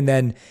thing, and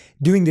then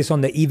doing this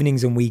on the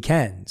evenings and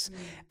weekends.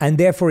 And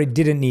therefore, it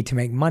didn't need to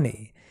make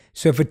money.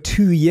 So for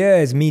 2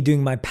 years, me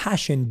doing my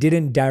passion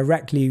didn't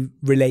directly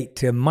relate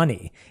to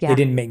money. Yeah. It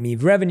didn't make me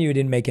revenue. It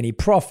didn't make any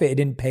profit. It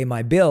didn't pay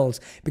my bills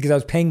because I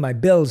was paying my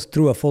bills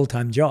through a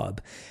full-time job.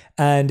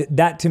 And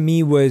that to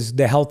me was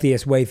the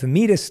healthiest way for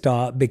me to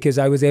start, because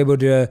I was able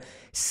to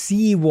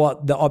see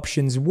what the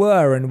options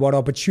were and what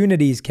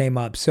opportunities came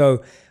up.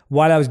 So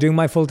while I was doing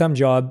my full-time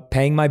job,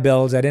 paying my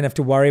bills, I didn't have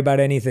to worry about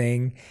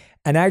anything.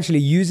 And actually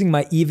using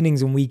my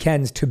evenings and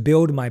weekends to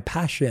build my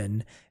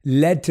passion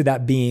led to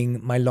that being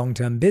my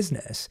long-term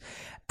business.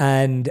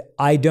 And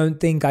I don't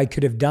think I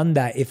could have done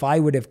that if I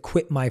would have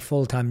quit my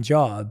full-time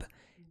job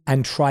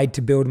and tried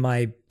to build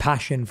my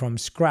passion from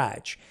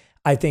scratch.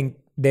 I think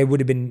there would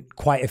have been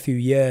quite a few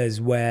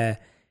years where,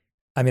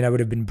 I would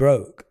have been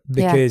broke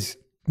because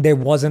there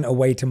wasn't a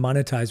way to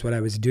monetize what I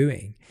was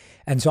doing.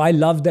 And so I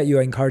love that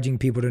you're encouraging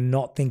people to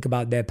not think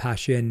about their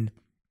passion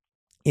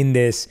in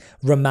this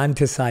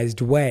romanticized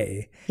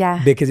way.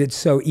 Yeah. Because it's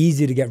so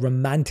easy to get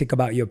romantic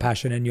about your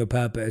passion and your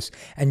purpose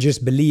and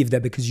just believe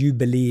that because you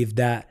believe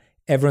that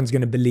everyone's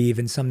going to believe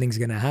and something's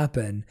going to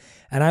happen.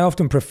 And I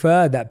often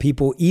prefer that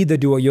people either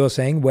do what you're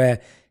saying,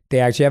 where they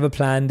actually have a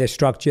plan, they're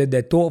structured,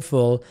 they're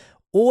thoughtful,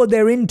 or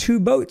they're in two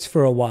boats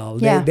for a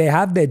while. Yeah. They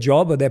have their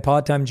job or their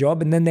part-time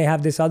job, and then they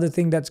have this other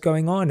thing that's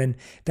going on, and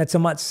that's a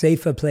much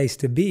safer place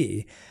to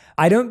be.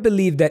 I don't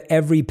believe that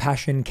every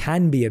passion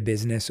can be a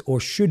business or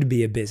should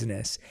be a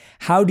business.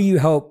 How do you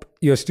help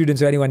your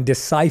students or anyone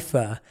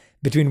decipher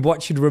between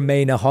what should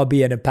remain a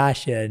hobby and a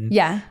passion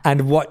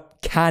and what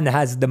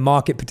has the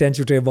market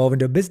potential to evolve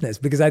into a business?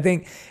 Because I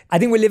think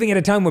we're living at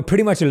a time where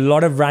pretty much a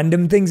lot of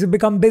random things have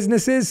become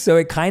businesses. So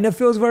it kind of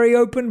feels very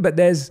open, but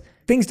there's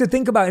things to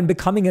think about in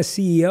becoming a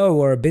CEO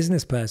or a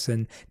business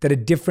person that are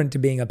different to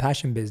being a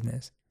passion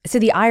business. So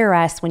the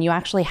IRS, when you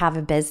actually have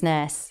a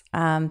business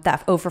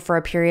that over for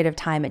a period of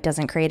time, it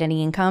doesn't create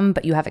any income,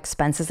 but you have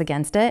expenses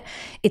against it,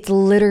 it's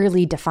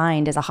literally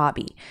defined as a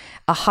hobby.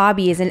 A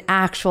hobby is an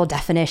actual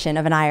definition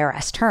of an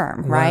IRS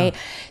term, right? Wow.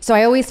 So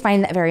I always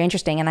find that very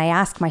interesting. And I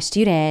ask my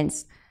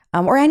students,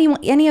 or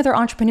any other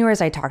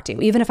entrepreneurs I talk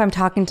to, even if I'm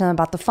talking to them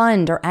about the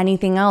fund or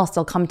anything else,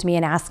 they'll come to me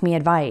and ask me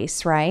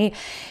advice, right?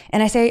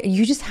 And I say,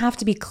 you just have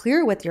to be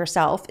clear with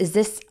yourself. Is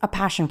this a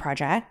passion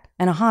project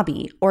and a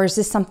hobby, or is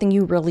this something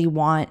you really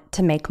want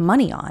to make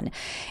money on?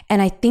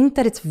 And I think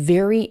that it's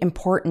very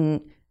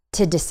important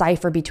to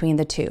decipher between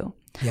the two.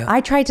 Yeah.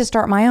 I tried to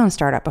start my own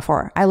startup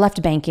before. I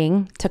left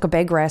banking, took a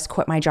big risk,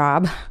 quit my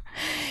job,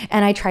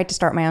 and I tried to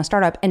start my own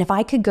startup. And if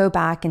I could go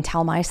back and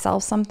tell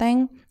myself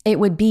something, it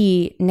would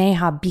be,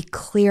 Neha, be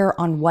clear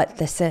on what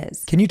this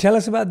is. Can you tell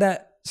us about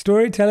that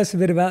story? Tell us a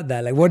bit about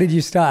that. Like, what did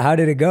you start? How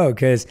did it go?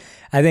 Because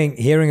I think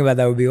hearing about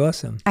that would be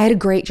awesome. I had a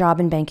great job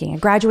in banking. I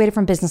graduated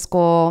from business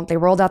school. They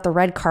rolled out the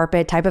red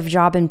carpet type of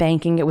job in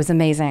banking. It was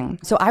amazing.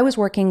 So I was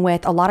working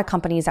with a lot of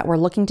companies that were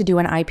looking to do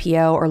an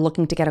IPO or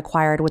looking to get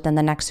acquired within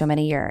the next so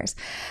many years.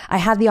 I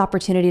had the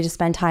opportunity to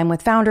spend time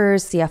with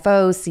founders,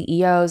 CFOs,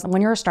 CEOs.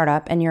 When you're a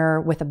startup and you're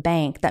with a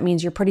bank, that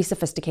means you're pretty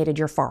sophisticated.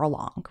 You're far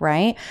along,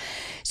 right?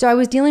 So I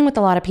was dealing with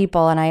a lot of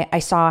people, and I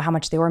saw how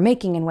much they were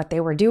making and what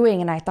they were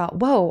doing. And I thought,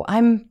 whoa,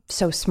 I'm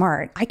so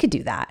smart. I could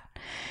do that.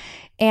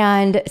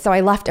 And so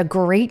I left a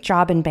great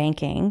job in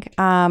banking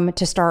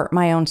to start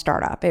my own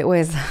startup. It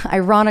was,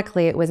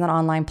 ironically, it was an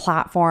online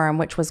platform,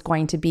 which was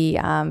going to be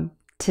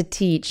to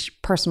teach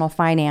personal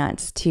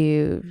finance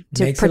to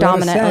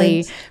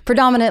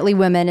predominantly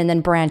women, and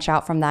then branch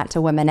out from that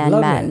to women and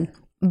men.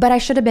 But I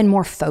should have been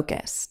more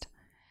focused.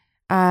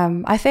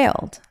 I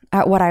failed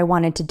at what I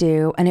wanted to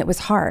do, and it was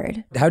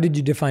hard. How did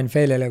you define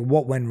failure? Like,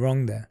 what went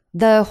wrong there?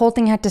 The whole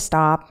thing had to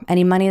stop.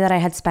 Any money that I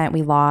had spent,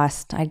 we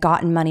lost. I'd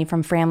gotten money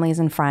from families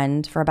and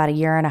friends for about 1.5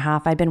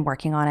 years. I'd been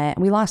working on it.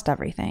 We lost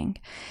everything.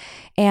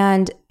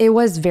 And it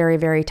was very,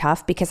 very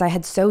tough because I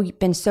had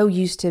been so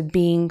used to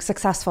being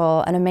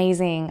successful and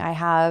amazing. I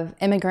have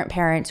immigrant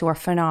parents who are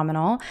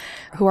phenomenal,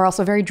 who are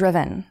also very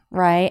driven,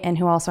 right? And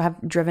who also have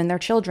driven their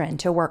children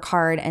to work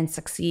hard and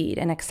succeed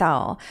and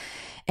excel.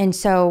 And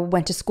so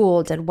went to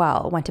school, did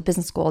well, went to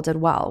business school, did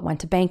well, went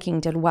to banking,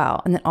 did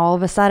well. And then all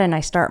of a sudden I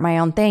start my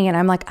own thing, and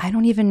I'm like, I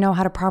don't even know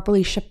how to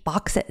properly ship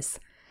boxes.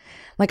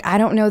 Like, I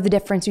don't know the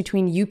difference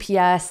between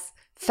UPS,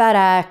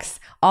 FedEx,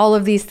 all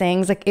of these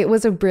things. Like, it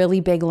was a really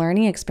big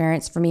learning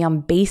experience for me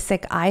on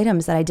basic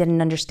items that I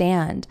didn't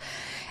understand.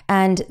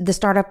 And the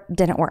startup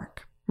didn't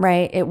work,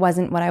 right? It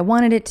wasn't what I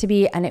wanted it to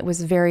be. And it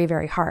was very,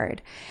 very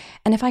hard.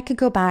 And if I could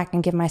go back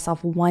and give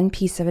myself one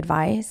piece of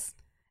advice,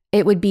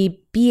 it would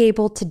be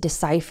able to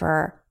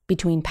decipher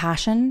between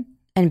passion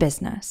and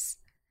business.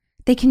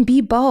 They can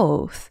be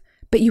both,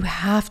 but you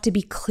have to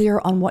be clear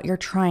on what you're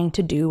trying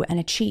to do and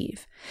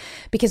achieve.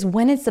 Because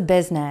when it's a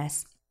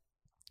business,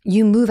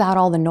 you move out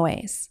all the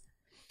noise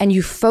and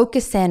you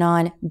focus in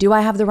on, do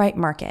I have the right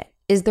market?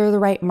 Is there the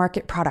right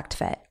market product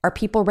fit? Are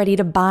people ready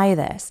to buy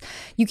this?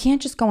 You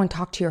can't just go and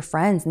talk to your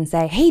friends and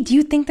say, hey, do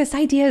you think this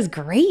idea is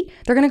great?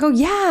 They're going to go,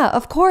 yeah,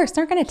 of course.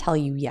 They're going to tell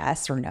you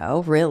yes or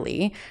no,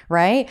 really,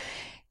 right?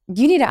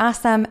 You need to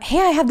ask them, hey,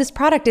 I have this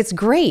product. It's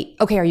great.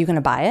 Okay, are you going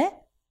to buy it?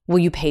 Will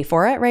you pay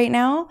for it right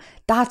now?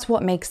 That's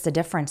what makes the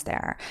difference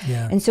there.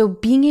 Yeah. And so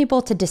being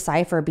able to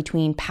decipher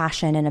between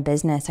passion and a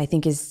business, I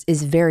think is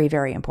very,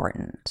 very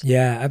important.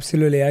 Yeah,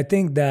 absolutely. I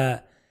think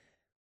that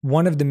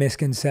one of the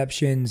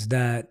misconceptions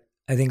that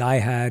I think I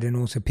had and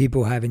also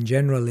people have in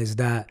general is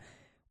that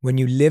when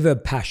you live a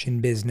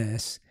passion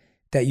business,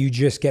 that you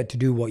just get to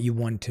do what you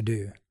want to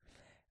do.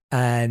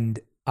 And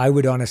I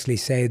would honestly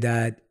say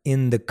that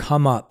in the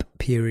come up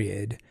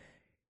period,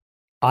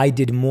 I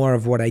did more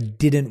of what I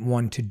didn't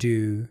want to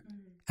do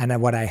and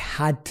what I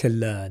had to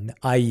learn,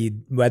 i.e.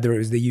 whether it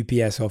was the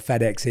UPS or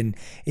FedEx.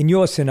 In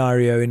your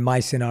scenario, in my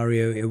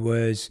scenario, it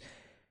was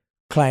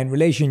client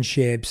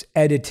relationships,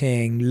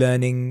 editing,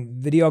 learning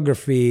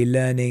videography,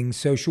 learning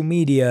social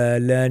media,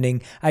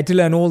 I had to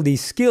learn all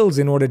these skills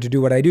in order to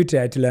do what I do today.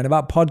 I had to learn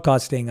about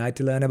podcasting. I had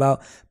to learn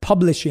about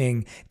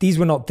publishing. These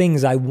were not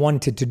things I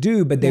wanted to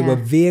do, but they were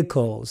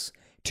vehicles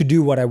to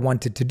do what I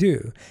wanted to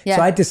do. Yeah.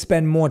 So I had to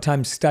spend more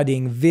time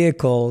studying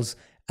vehicles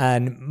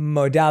and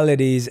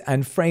modalities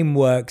and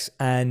frameworks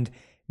and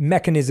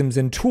mechanisms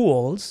and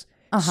tools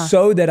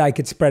so that I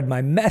could spread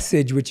my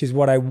message, which is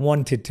what I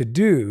wanted to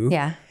do.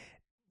 Yeah.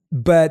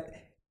 But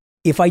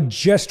if I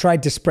just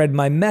tried to spread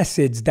my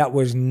message, that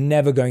was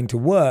never going to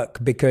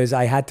work because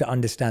I had to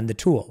understand the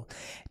tool.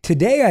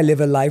 Today, I live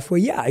a life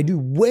where, I do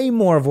way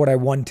more of what I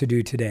want to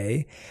do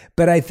today.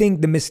 But I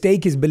think the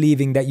mistake is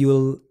believing that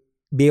you'll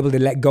be able to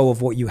let go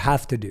of what you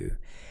have to do.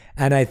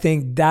 And I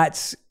think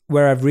that's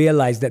where I've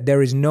realized that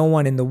there is no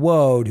one in the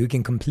world who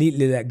can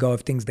completely let go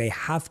of things they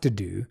have to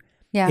do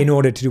in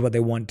order to do what they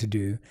want to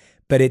do.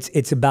 But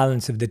it's a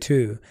balance of the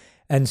two.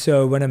 And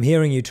so when I'm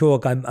hearing you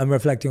talk, I'm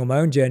reflecting on my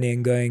own journey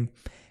and going,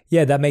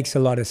 yeah, that makes a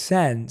lot of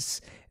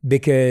sense,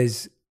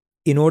 because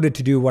in order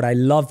to do what I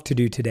love to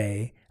do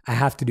today, I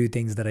have to do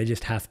things that I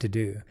just have to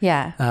do.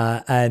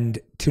 Yeah. And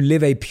to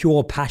live a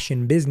pure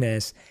passion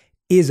business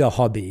is a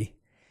hobby,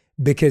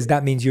 because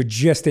that means you're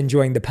just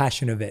enjoying the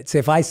passion of it. So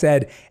if I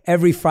said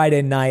every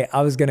Friday night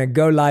I was going to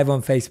go live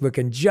on Facebook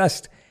and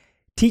just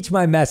teach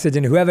my message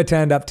and whoever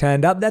turned up,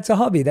 that's a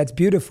hobby. That's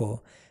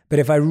beautiful. But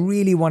if I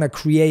really want to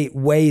create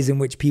ways in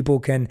which people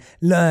can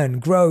learn,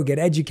 grow, get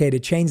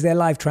educated, change their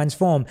life,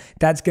 transform,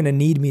 that's going to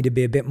need me to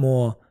be a bit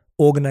more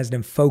organized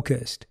and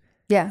focused.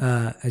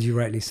 Yeah. As you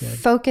rightly said.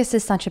 Focus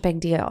is such a big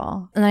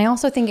deal. And I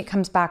also think it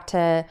comes back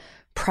to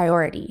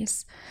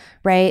priorities,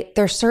 right?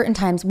 There's certain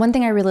times, one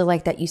thing I really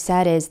like that you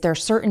said is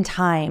there's certain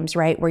times,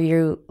 right, where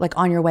you like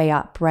on your way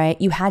up, right?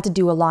 You had to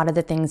do a lot of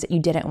the things that you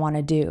didn't want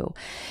to do.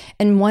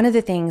 And one of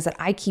the things that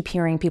I keep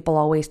hearing people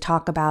always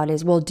talk about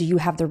is, well, do you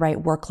have the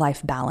right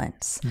work-life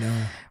balance? No.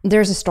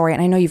 There's a story,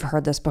 and I know you've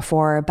heard this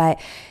before, but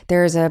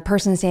there's a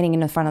person standing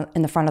in the front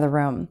of the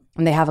room,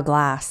 and they have a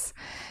glass.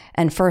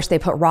 And first they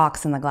put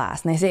rocks in the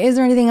glass and they say, is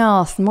there anything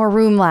else? More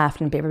room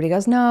left? And everybody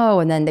goes, no.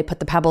 And then they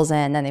put the pebbles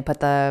in, then they put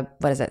the,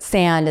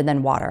 sand and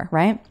then water,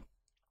 right?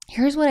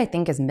 Here's what I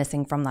think is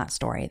missing from that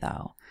story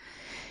though,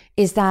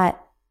 is that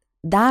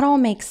all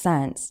makes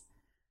sense,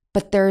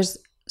 but there's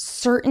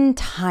certain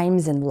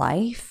times in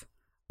life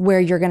where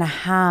you're going to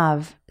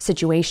have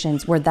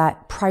situations where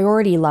that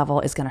priority level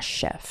is going to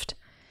shift.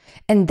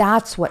 And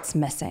that's what's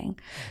missing.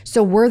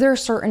 So were there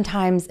certain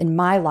times in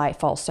my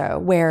life also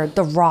where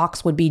the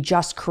rocks would be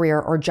just career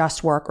or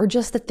just work or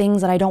just the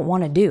things that I don't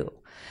want to do?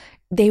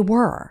 They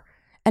were.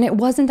 And it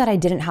wasn't that I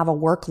didn't have a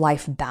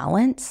work-life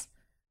balance,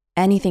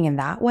 anything in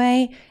that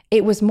way.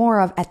 It was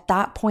more of at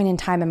that point in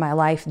time in my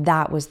life,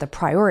 that was the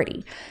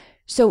priority.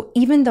 So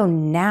even though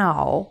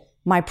now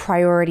my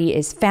priority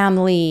is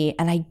family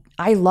and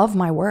I love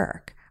my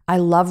work. I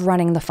love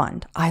running the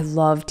fund. I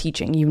love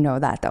teaching. You know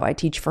that though. I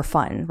teach for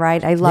fun,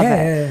 right? I love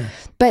it.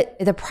 But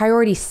the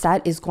priority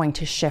set is going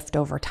to shift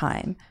over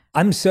time.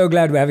 I'm so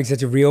glad we're having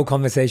such a real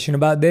conversation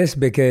about this,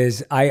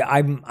 because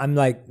I'm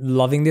like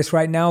loving this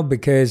right now,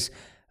 because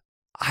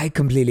I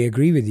completely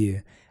agree with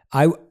you.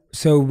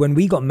 So when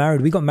we got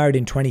married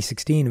in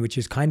 2016, which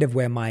is kind of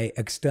where my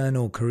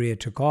external career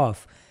took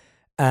off.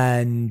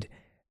 And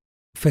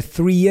for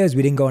 3 years,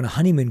 we didn't go on a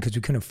honeymoon because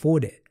we couldn't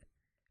afford it.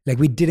 Like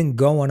we didn't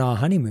go on our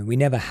honeymoon. We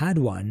never had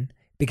one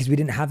because we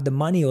didn't have the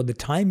money or the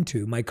time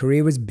to. My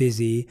career was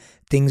busy.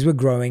 Things were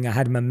growing. I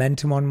had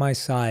momentum on my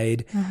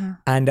side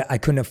and I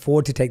couldn't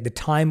afford to take the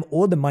time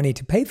or the money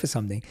to pay for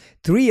something.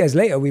 3 years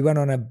later, we went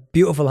on a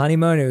beautiful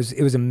honeymoon.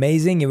 It was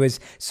amazing. It was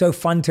so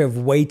fun to have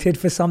waited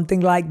for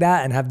something like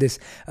that and have this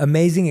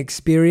amazing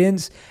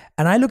experience.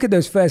 And I look at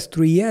those first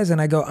 3 years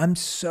and I go, I'm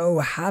so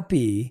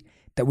happy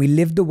that we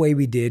lived the way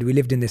we did. We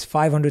lived in this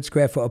 500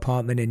 square foot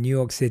apartment in New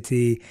York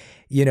City.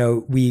 You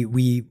know,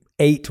 we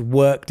ate,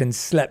 worked, and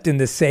slept in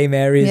the same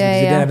areas because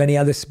we didn't have any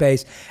other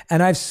space.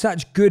 And I have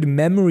such good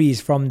memories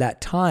from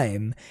that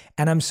time.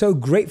 And I'm so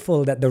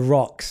grateful that the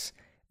rocks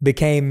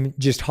became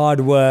just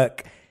hard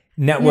work,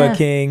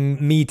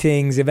 networking,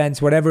 meetings, events,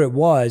 whatever it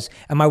was.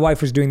 And my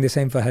wife was doing the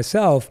same for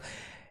herself.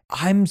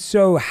 I'm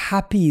so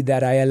happy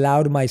that I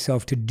allowed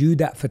myself to do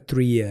that for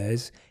 3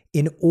 years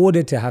in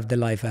order to have the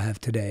life I have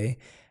today.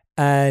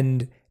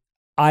 And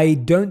I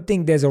don't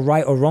think there's a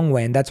right or wrong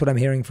way. And that's what I'm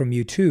hearing from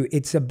you too.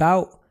 It's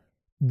about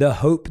the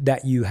hope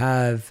that you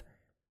have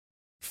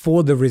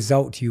for the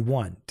result you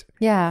want.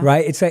 Yeah.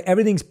 Right? It's like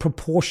everything's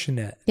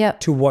proportionate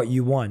to what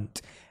you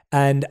want.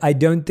 And I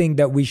don't think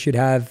that we should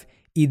have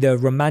either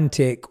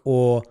romantic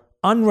or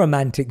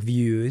unromantic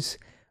views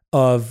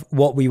of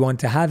what we want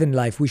to have in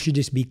life. We should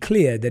just be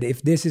clear that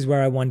if this is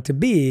where I want to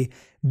be,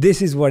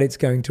 this is what it's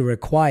going to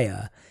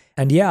require.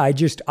 And yeah,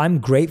 I'm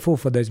grateful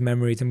for those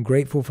memories. I'm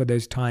grateful for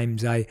those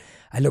times. I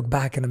look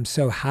back and I'm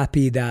so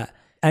happy that,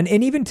 and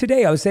even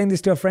today, I was saying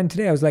this to a friend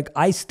today, I was like,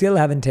 I still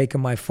haven't taken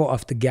my foot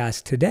off the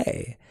gas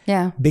today.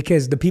 Yeah.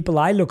 Because the people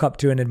I look up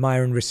to and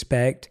admire and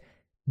respect,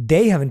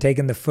 they haven't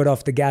taken the foot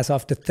off the gas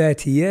after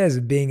 30 years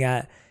of being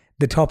at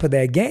the top of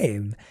their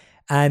game.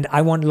 And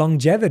I want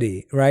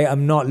longevity, right?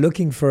 I'm not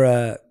looking for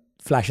a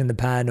flash in the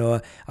pan,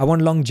 or I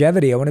want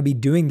longevity. I want to be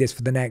doing this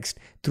for the next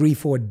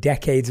 3-4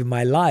 decades of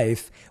my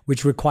life,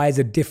 which requires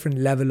a different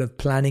level of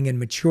planning and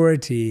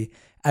maturity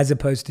as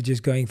opposed to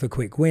just going for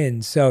quick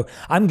wins. So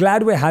I'm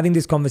glad we're having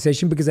this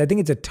conversation, because I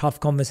think it's a tough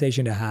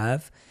conversation to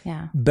have.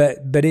 Yeah.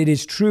 But it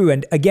is true.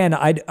 And again,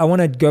 I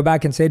want to go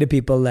back and say to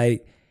people,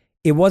 like,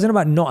 it wasn't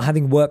about not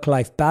having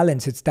work-life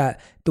balance. It's that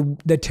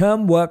the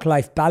term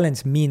work-life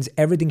balance means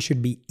everything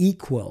should be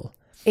equal.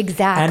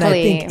 Exactly. And I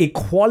think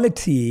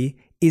equality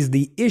is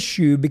the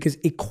issue, because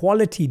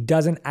equality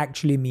doesn't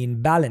actually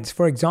mean balance.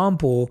 For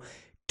example,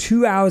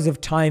 2 hours of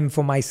time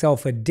for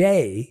myself a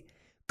day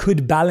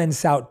could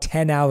balance out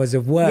 10 hours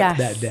of work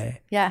that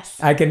day. Yes.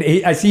 I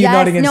see you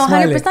nodding and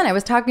smiling. 100%. I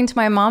was talking to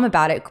my mom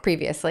about it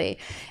previously,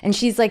 and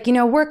she's like,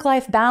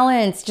 work-life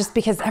balance, just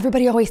because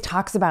everybody always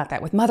talks about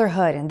that with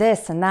motherhood and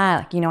this and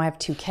that. Like, I have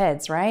 2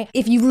 kids, right?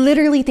 If you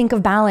literally think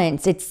of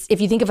balance,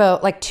 if you think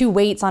of 2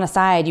 weights on a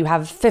side, you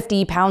have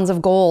 50 pounds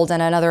of gold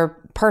and another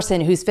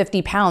person who's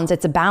 50 pounds,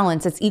 it's a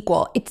balance, it's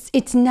equal.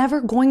 It's never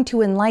going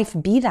to in life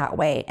be that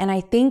way. And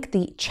I think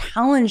the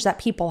challenge that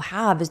people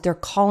have is they're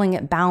calling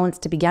it balance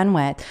to begin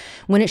with,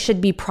 when it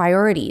should be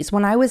priorities.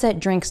 When I was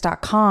at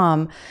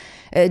drinks.com,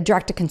 a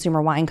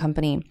direct-to-consumer wine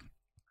company,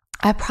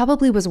 I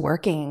probably was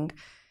working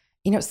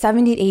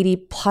 70 to 80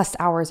 plus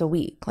hours a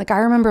week. Like, I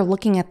remember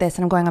looking at this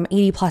and I'm going, I'm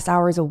 80 plus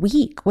hours a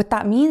week. What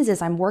that means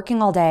is I'm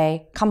working all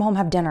day, come home,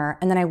 have dinner,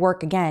 and then I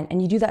work again. And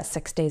you do that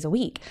 6 days a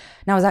week.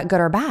 Now, is that good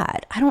or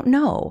bad? I don't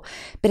know.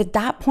 But at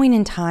that point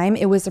in time,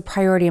 it was a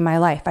priority in my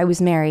life. I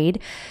was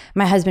married.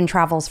 My husband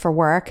travels for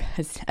work,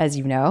 as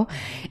you know.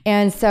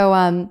 And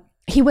so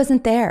he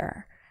wasn't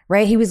there,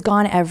 right? He was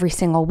gone every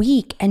single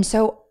week. And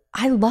so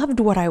I loved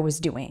what I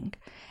was doing.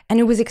 And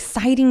it was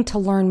exciting to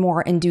learn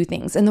more and do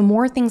things. And the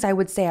more things I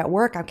would say at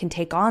work, I can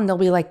take on, they'll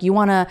be like, you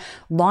want to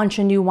launch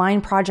a new wine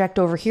project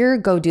over here?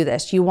 Go do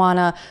this. You want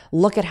to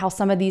look at how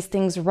some of these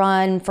things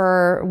run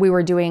we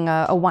were doing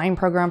a wine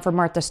program for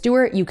Martha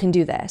Stewart. You can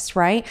do this,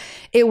 right?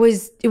 It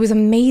was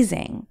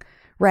amazing,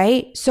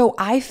 right? So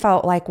I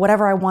felt like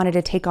whatever I wanted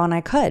to take on, I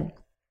could.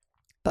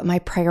 But my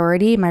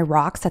priority, my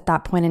rocks at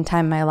that point in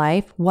time in my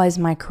life was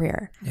my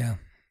career. Yeah.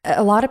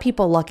 A lot of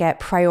people look at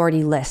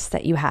priority lists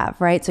that you have,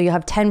 right? So you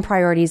have 10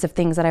 priorities of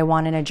things that I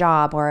want in a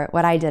job, or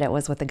what I did, it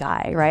was with a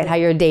guy, right? How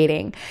you're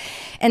dating.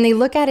 And they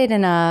look at it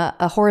in a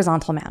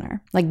horizontal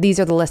manner. Like, these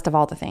are the list of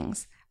all the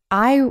things.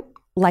 I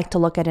like to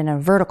look at it in a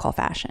vertical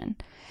fashion.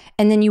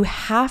 And then you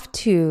have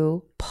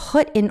to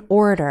put in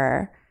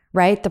order,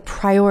 right, the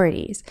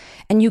priorities.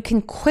 And you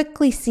can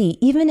quickly see,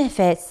 even if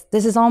this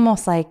is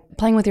almost like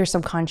playing with your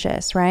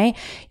subconscious, right?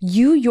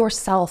 You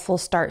yourself will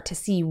start to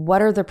see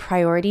what are the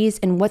priorities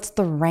and what's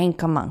the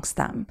rank amongst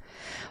them.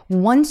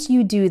 Once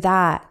you do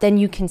that, then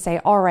you can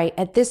say, all right,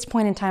 at this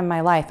point in time in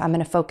my life, I'm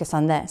going to focus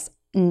on this.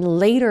 And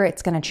later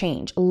it's going to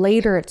change.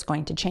 Later it's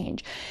going to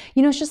change.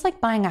 It's just like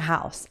buying a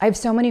house. I have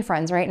so many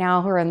friends right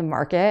now who are in the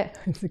market.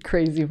 It's a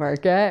crazy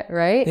market,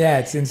 right? Yeah,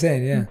 it's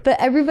insane. Yeah. But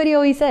everybody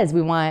always says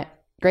we want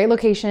great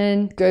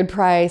location, good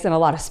price, and a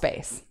lot of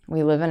space.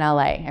 We live in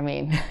LA. I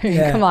mean,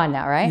 come on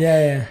now, right?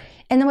 Yeah.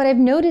 And then what I've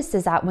noticed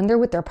is that when they're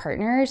with their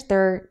partners,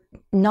 they're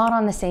not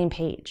on the same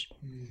page.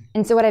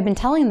 And so what I've been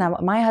telling them,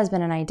 what my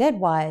husband and I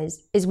did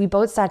is we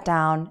both sat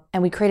down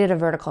and we created a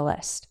vertical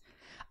list.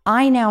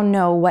 I now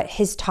know what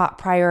his top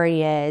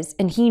priority is,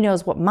 and he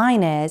knows what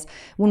mine is.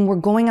 When we're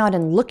going out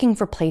and looking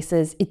for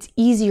places, it's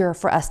easier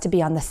for us to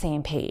be on the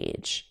same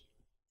page.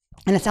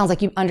 And it sounds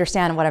like you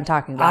understand what I'm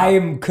talking about. I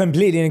am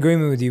completely in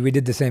agreement with you. We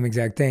did the same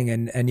exact thing.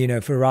 And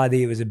for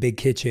Radhi, it was a big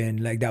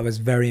kitchen. Like, that was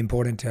very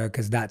important to her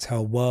because that's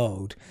her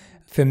world.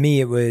 For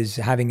me, it was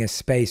having a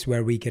space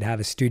where we could have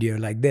a studio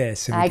like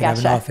this and we could have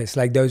an office.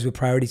 Like, those were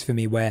priorities for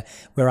me where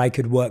I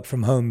could work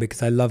from home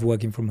because I love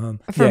working from home.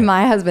 For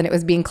my husband, it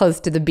was being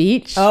close to the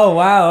beach. Oh,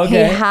 wow.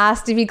 Okay. He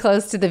has to be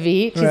close to the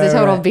beach. He's a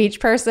total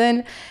beach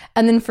person.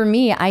 And then for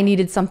me, I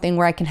needed something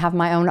where I can have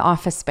my own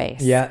office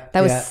space. Yeah.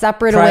 That was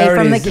separate away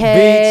from the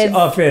kids. Beach,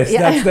 office.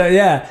 Yeah.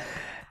 That's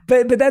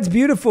But that's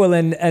beautiful.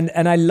 And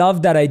I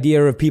love that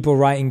idea of people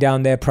writing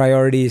down their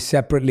priorities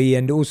separately,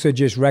 and also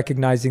just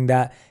recognizing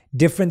that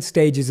different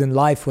stages in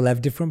life will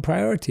have different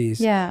priorities.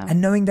 Yeah.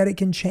 And knowing that it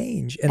can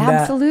change. And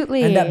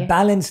absolutely. That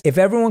balance, if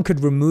everyone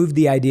could remove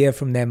the idea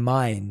from their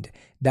mind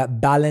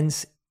that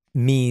balance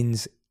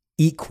means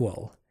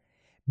equal,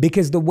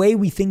 Because the way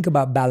we think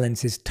about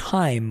balance is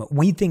time.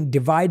 We think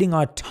dividing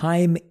our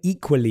time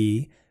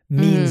equally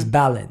means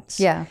balance.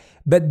 Yeah.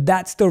 But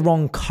that's the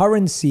wrong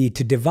currency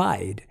to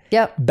divide.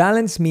 Yep.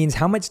 Balance means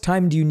how much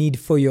time do you need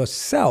for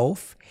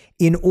yourself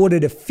in order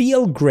to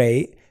feel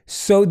great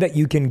so that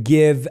you can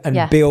give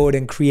and build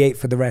and create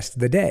for the rest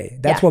of the day.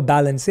 That's what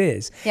balance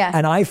is. Yeah.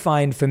 And I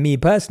find for me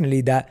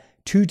personally that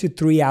 2 to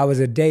 3 hours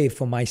a day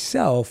for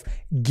myself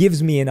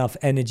gives me enough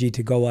energy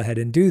to go ahead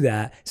and do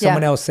that.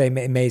 Someone else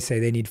may say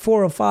they need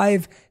 4 or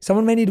 5.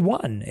 Someone may need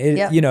 1.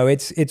 You know,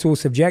 it's all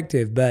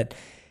subjective. But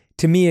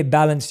to me,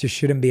 balance just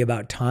shouldn't be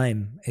about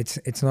time.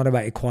 It's not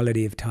about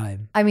equality of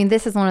time. I mean,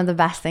 this is one of the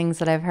best things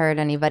that I've heard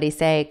anybody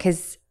say,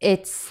 because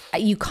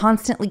you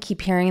constantly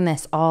keep hearing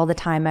this all the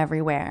time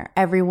everywhere.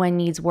 Everyone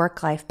needs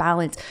work-life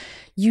balance.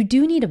 You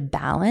do need a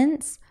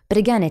balance, but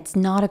again, it's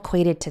not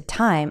equated to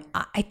time.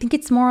 I think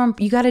it's more,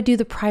 you got to do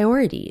the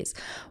priorities.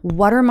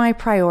 What are my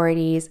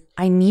priorities?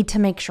 I need to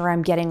make sure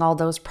I'm getting all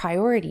those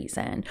priorities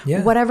in,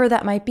 whatever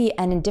that might be.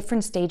 And in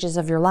different stages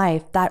of your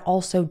life, that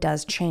also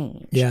does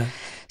change. Yeah.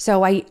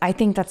 So I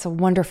think that's a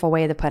wonderful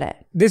way to put it.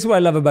 This is what I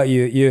love about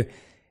you.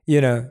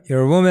 You know,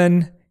 you're a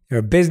woman, you're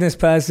a business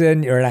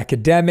person, you're an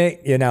academic,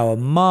 you're now a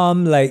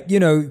mom,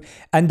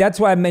 and that's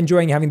why I'm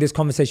enjoying having this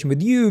conversation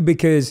with you,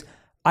 because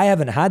I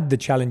haven't had the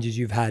challenges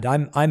you've had.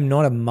 I'm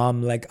not a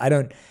mom. I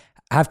don't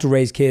have to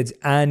raise kids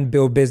and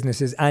build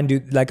businesses and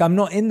do, I'm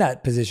not in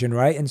that position,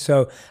 right? And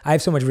so I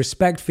have so much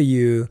respect for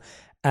you,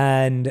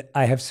 and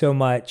I have so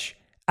much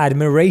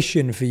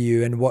admiration for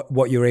you and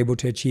what you're able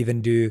to achieve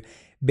and do,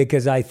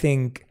 because I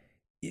think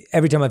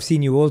every time I've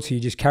seen you also,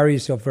 you just carry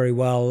yourself very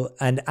well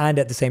and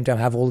at the same time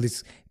have all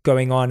this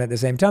going on at the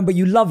same time, but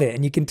you love it,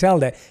 and you can tell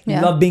that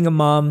you love being a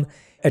mom,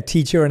 a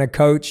teacher and a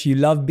coach. You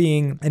love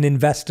being an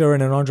investor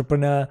and an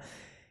entrepreneur.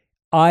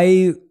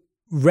 I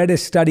read a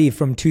study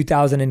from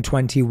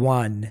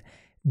 2021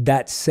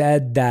 that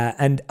said that,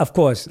 and of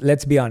course,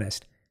 let's be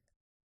honest,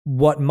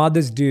 what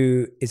mothers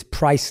do is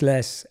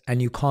priceless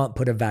and you can't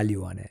put a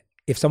value on it.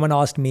 If someone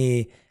asked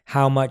me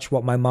how much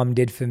what my mom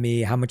did for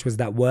me, how much was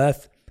that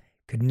worth,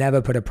 could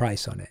never put a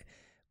price on it.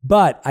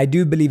 But I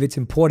do believe it's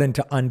important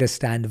to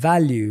understand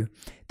value.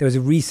 There was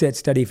a research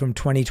study from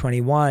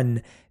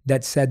 2021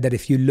 that said that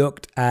if you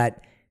looked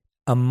at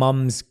a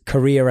mom's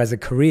career as a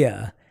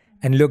career,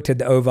 and looked at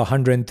the over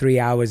 103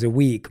 hours a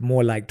week,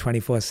 more like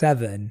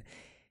 24/7,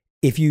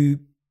 if you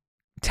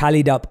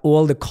tallied up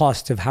all the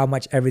costs of how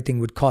much everything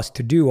would cost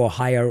to do or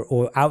hire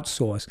or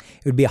outsource,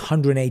 it would be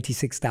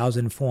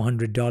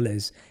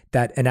 $186,400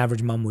 that an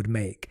average mom would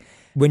make.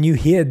 When you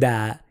hear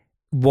that,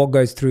 what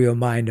goes through your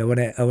mind? I want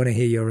to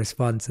hear your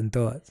response and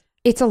thoughts.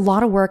 It's a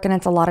lot of work and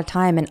it's a lot of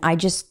time. And I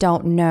just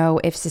don't know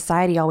if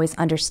society always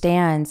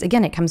understands.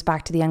 Again, it comes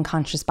back to the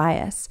unconscious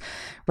bias,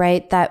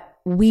 right? That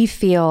we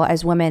feel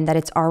as women that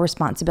it's our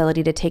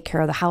responsibility to take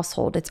care of the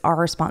household. It's our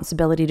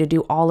responsibility to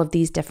do all of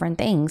these different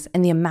things.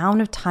 And the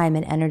amount of time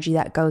and energy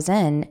that goes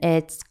in,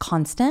 it's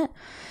constant.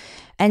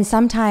 And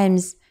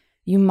sometimes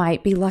you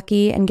might be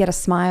lucky and get a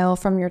smile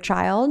from your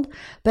child,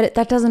 but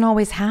that doesn't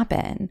always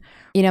happen.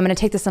 I'm going to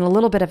take this in a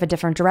little bit of a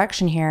different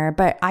direction here,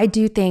 but I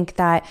do think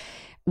that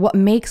what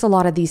makes a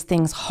lot of these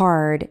things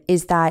hard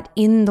is that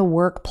in the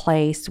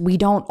workplace, we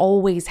don't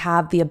always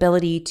have the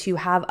ability to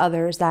have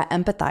others that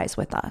empathize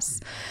with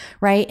us,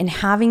 right? And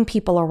having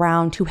people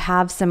around who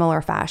have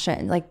similar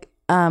fashion,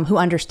 who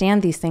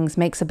understand these things,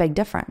 makes a big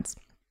difference.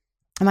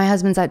 My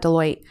husband's at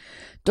Deloitte.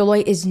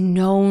 Deloitte is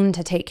known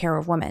to take care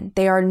of women.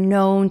 They are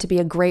known to be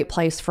a great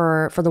place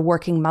for the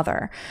working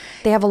mother.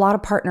 They have a lot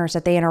of partners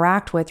that they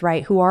interact with,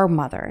 right, who are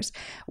mothers.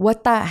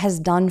 What that has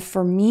done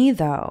for me,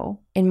 though,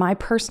 in my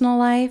personal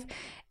life,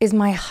 is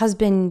my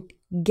husband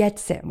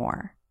gets it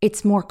more.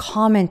 It's more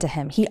common to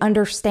him. He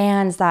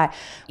understands that,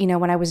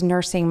 when I was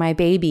nursing my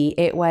baby,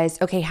 it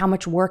was, okay, how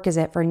much work is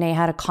it for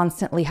Neha to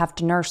constantly have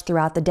to nurse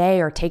throughout the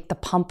day or take the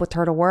pump with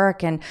her to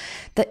work? And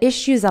the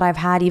issues that I've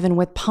had even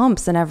with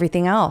pumps and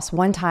everything else.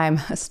 One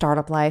time,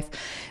 startup life,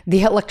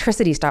 the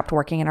electricity stopped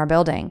working in our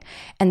building.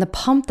 And the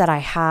pump that I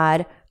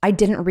had, I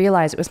didn't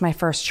realize it was my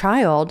first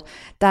child,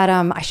 that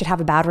I should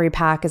have a battery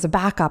pack as a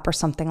backup or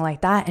something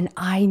like that. And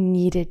I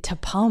needed to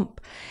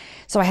pump.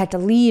 So I had to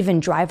leave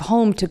and drive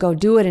home to go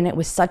do it. And it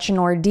was such an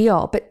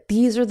ordeal. But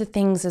these are the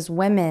things as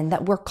women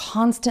that we're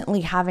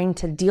constantly having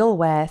to deal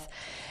with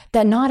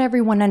that not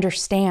everyone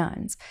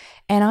understands.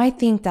 And I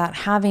think that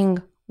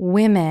having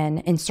women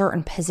in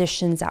certain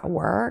positions at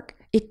work,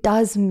 it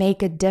does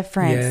make a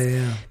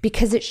difference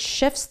because it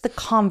shifts the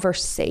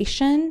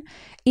conversation.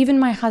 Even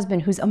my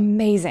husband, who's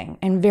amazing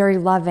and very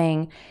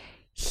loving,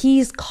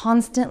 he's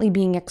constantly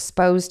being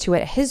exposed to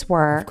it at his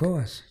work. Of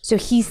course. So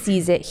he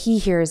sees it, he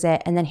hears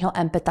it, and then he'll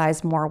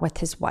empathize more with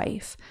his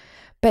wife.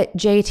 But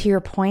Jay, to your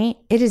point,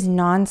 it is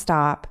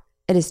nonstop.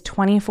 It is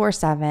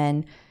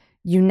 24/7.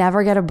 You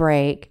never get a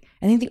break.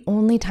 I think the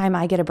only time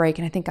I get a break,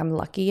 and I think I'm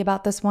lucky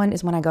about this one,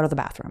 is when I go to the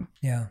bathroom.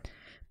 Yeah.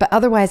 But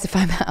otherwise, if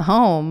I'm at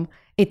home,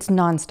 it's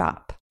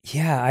nonstop.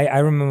 Yeah, I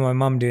remember my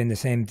mom doing the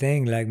same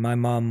thing. My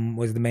mom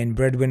was the main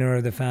breadwinner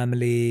of the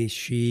family.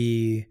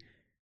 She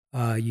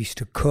used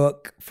to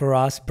cook for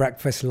us,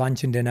 breakfast,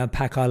 lunch and dinner,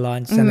 pack our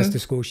lunch, send us to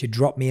school. She'd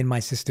drop me and my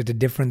sister to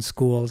different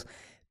schools,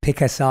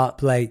 pick us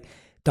up, like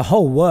the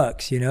whole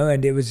works,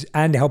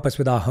 and help us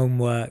with our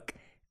homework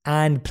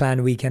and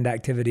plan weekend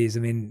activities. I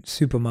mean,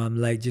 super mom,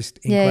 like just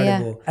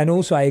incredible. Yeah. And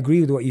also I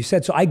agree with what you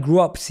said. So I grew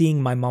up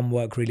seeing my mom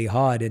work really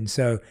hard. And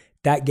so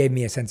that gave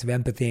me a sense of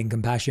empathy and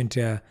compassion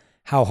to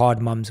how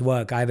hard moms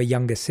work. I have a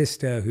younger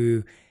sister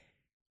who,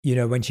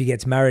 when she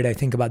gets married, I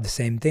think about the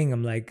same thing.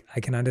 I'm like,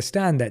 I can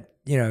understand that,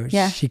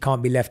 she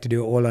can't be left to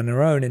do it all on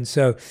her own. And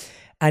so,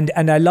 and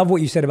I love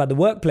what you said about the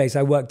workplace.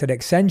 I worked at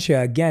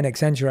Accenture. Again,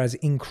 Accenture has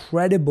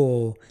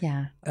incredible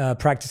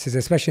practices,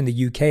 especially in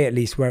the UK, at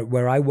least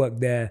where I worked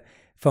there,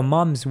 for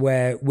moms,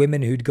 where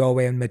women who'd go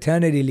away on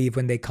maternity leave,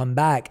 when they come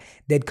back,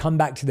 they'd come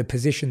back to the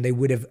position they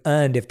would have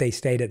earned if they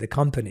stayed at the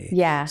company.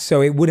 Yeah.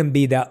 So it wouldn't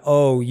be that,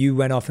 you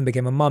went off and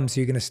became a mom,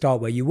 so you're going to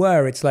start where you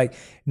were. It's like,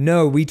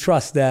 no, we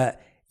trust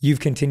that you've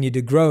continued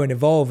to grow and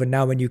evolve. And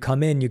now when you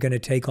come in, you're going to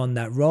take on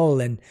that role.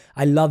 And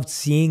I loved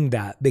seeing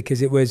that,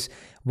 because it was,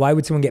 why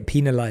would someone get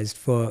penalized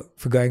for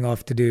going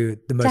off to do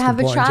the most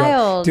important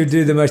job, to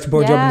do the most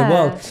important job in the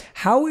world?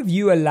 How have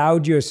you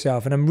allowed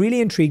yourself, and I'm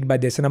really intrigued by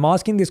this, and I'm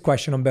asking this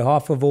question on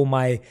behalf of all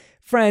my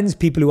friends,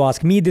 people who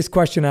ask me this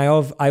question. I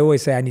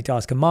always say I need to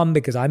ask a mom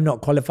because I'm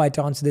not qualified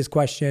to answer this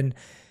question.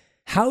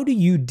 How do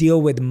you deal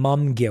with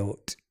mom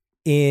guilt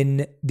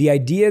in the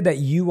idea that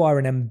you are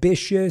an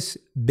ambitious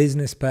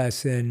business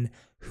person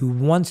who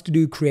wants to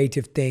do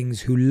creative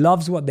things, who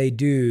loves what they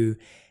do,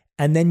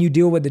 and then you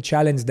deal with the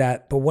challenge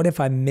that, but what if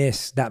I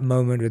miss that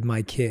moment with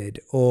my kid?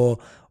 Or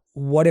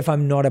what if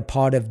I'm not a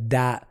part of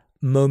that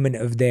moment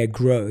of their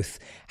growth?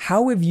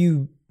 How have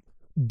you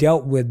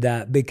dealt with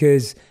that?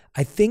 Because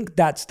I think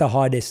that's the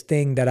hardest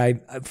thing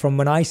that from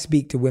when I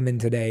speak to women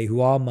today who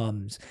are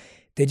moms,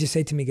 they just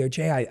say to me,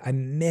 Jay, I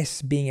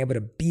miss being able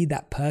to be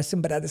that person,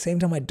 but at the same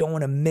time, I don't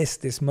want to miss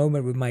this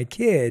moment with my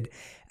kid.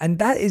 And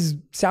that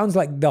sounds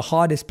like the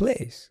hardest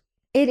place.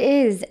 It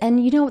is. And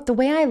the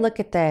way I look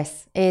at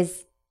this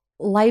is,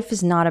 life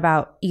is not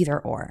about either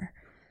or.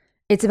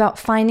 It's about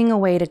finding a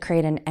way to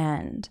create an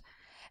end.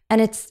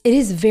 And it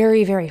is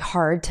very, very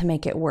hard to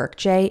make it work,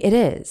 Jay. It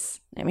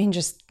is. I mean,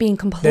 just being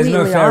completely honest.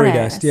 There's no fairy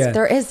dust, yeah.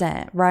 There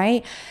isn't,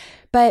 right?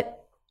 But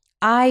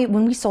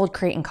when we sold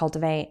Create and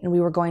Cultivate and we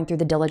were going through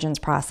the diligence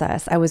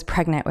process, I was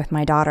pregnant with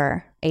my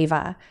daughter,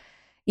 Ava.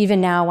 Even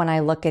now, when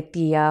I look at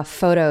the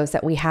photos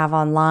that we have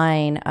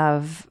online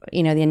of, the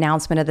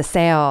announcement of the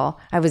sale,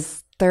 I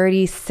was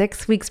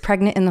 36 weeks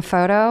pregnant in the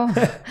photo.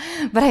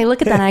 But I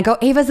look at that and I go,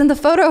 Ava's in the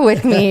photo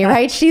with me,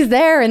 right? She's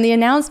there in the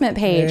announcement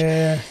page.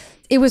 Yeah.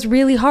 It was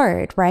really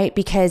hard, right?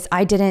 Because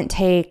I didn't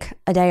take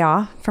a day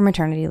off for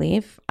maternity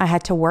leave. I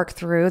had to work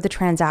through the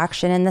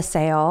transaction and the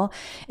sale.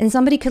 And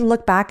somebody could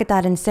look back at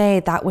that and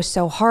say, that was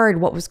so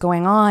hard. What was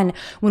going on?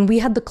 When we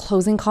had the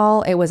closing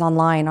call, it was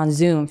online on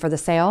Zoom for the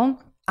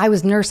sale. I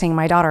was nursing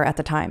my daughter at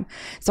the time.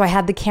 So I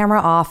had the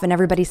camera off and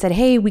everybody said,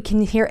 hey, we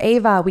can hear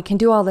Ava. We can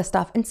do all this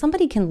stuff. And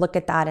somebody can look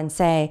at that and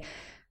say,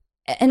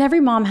 and every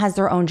mom has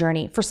their own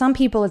journey. For some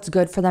people, it's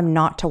good for them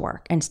not to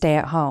work and stay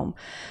at home.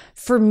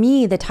 For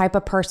me, the type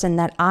of person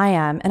that I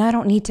am, and I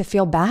don't need to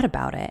feel bad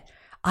about it.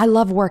 I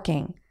love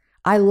working.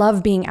 I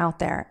love being out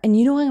there. And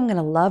you know what I'm going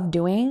to love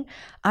doing?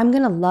 I'm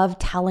going to love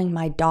telling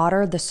my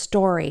daughter the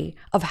story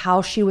of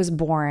how she was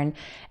born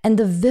and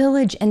the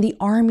village and the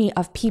army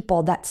of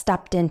people that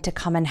stepped in to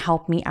come and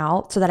help me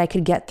out so that I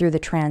could get through the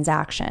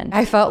transaction.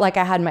 I felt like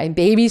I had my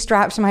baby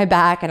strapped to my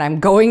back and I'm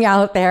going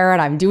out there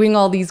and I'm doing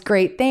all these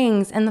great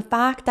things. And the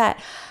fact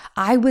that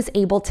I was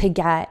able to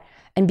get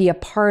and be a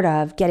part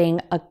of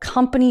getting a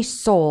company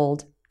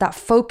sold that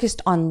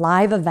focused on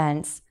live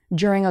events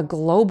during a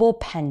global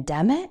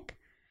pandemic,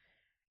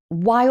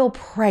 while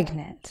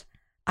pregnant,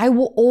 I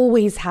will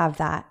always have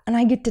that. And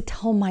I get to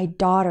tell my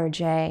daughter,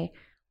 Jay,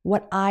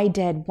 what I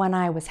did when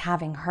I was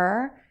having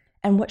her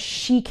and what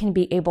she can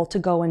be able to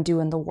go and do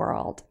in the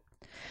world.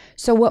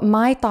 So what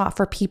my thought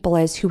for people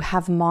is who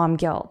have mom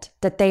guilt,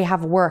 that they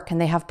have work and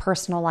they have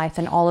personal life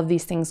and all of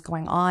these things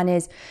going on,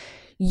 is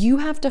you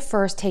have to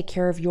first take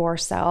care of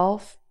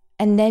yourself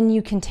and then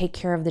you can take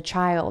care of the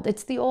child.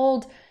 It's the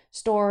old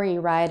story,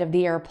 right, of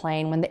the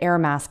airplane when the air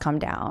masks come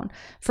down.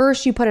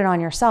 First, you put it on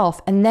yourself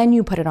and then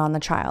you put it on the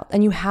child.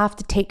 And you have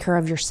to take care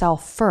of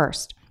yourself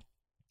first.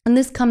 And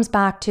this comes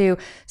back to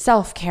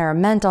self-care,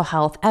 mental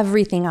health,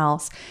 everything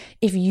else.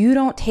 If you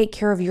don't take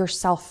care of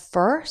yourself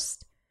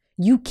first,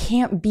 you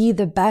can't be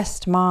the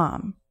best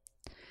mom.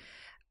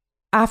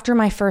 After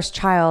my first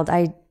child,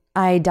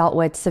 I dealt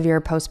with severe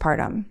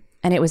postpartum,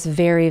 and it was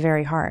very,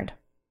 very hard.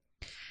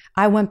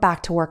 I went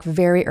back to work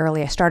very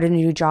early. I started a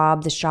new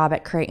job, this job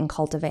at Create and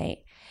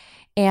Cultivate.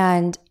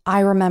 And I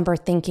remember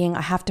thinking,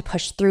 I have to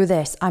push through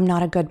this. I'm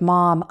not a good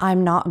mom.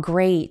 I'm not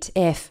great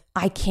if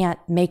I can't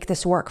make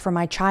this work for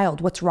my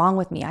child. What's wrong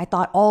with me? I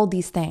thought all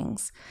these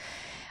things.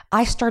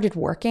 I started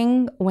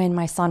working when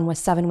my son was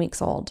 7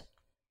 weeks old.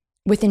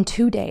 Within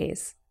 2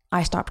 days,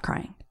 I stopped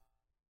crying.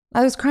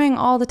 I was crying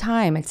all the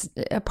time. It's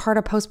a part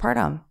of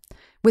postpartum.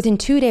 Within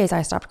 2 days,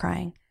 I stopped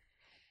crying.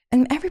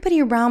 And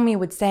everybody around me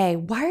would say,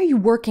 why are you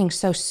working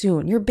so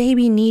soon? Your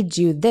baby needs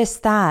you, this,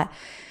 that.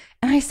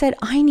 And I said,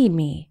 I need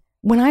me.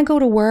 When I go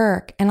to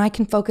work and I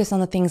can focus on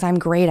the things I'm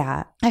great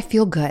at, I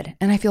feel good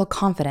and I feel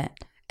confident.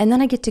 And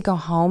then I get to go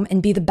home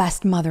and be the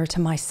best mother to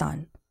my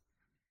son.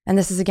 And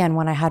this is again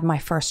when I had my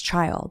first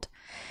child.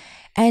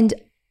 And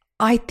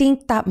I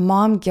think that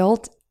mom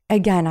guilt,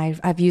 again,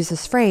 I've used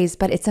this phrase,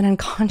 but it's an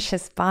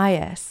unconscious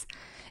bias.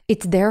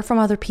 It's there from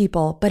other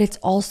people, but it's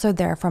also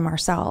there from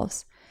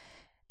ourselves.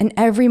 And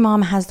every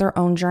mom has their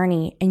own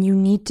journey, and you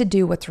need to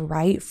do what's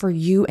right for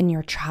you and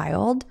your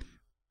child.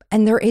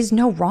 And there is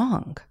no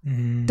wrong.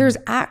 There's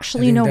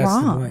actually no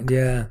wrong.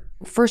 Yeah.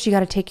 First, you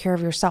got to take care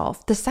of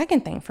yourself. The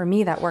second thing for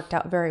me that worked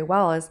out very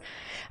well is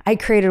I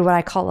created what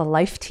I call a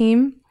life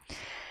team.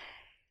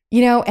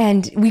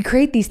 And we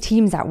create these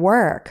teams at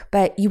work,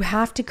 but you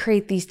have to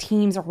create these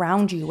teams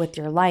around you with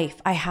your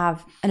life. I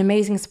have an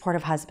amazing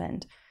supportive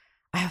husband.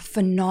 I have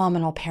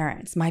phenomenal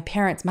parents. My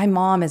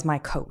mom is my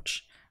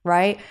coach,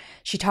 right?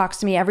 She talks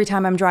to me every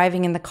time I'm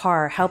driving in the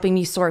car, helping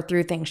me sort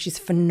through things. She's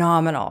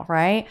phenomenal,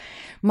 right?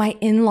 My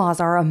in-laws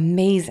are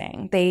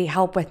amazing. They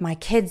help with my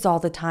kids all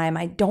the time.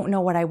 I don't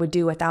know what I would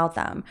do without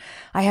them.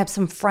 I have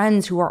some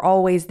friends who are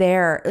always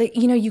there.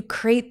 You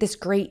create this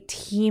great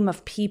team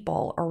of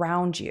people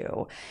around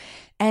you.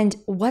 And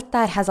what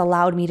that has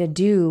allowed me to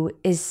do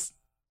is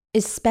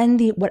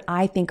spend what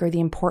I think are the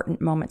important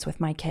moments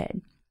with my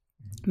kid.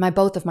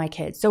 Both of my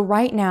kids. So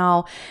right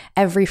now,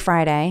 every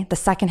Friday, the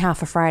second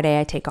half of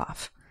Friday, I take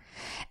off.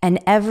 And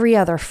every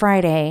other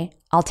Friday,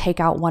 I'll take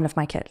out one of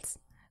my kids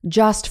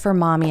just for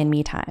mommy and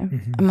me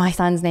time. My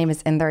son's name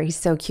is Inder. He's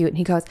so cute. And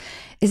he goes,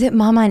 is it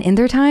mama and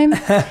Inder time?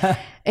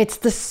 It's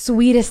the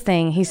sweetest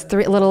thing. He's a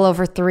little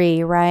over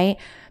 3, right?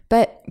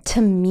 But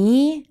to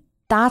me,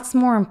 that's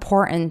more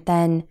important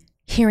than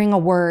hearing a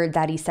word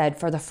that he said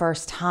for the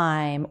first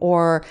time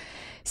or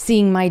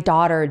seeing my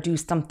daughter do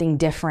something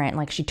different,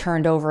 like she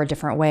turned over a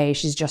different way.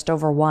 She's just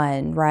over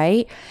 1,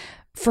 right?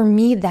 For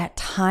me, that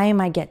time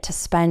I get to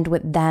spend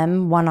with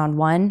them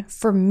one-on-one,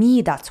 for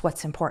me, that's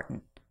what's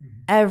important.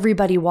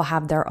 Everybody will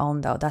have their own,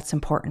 though. That's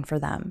important for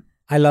them.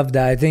 I love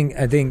that. I think,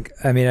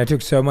 I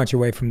took so much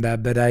away from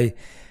that, but I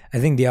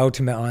think the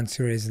ultimate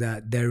answer is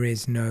that there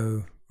is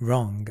no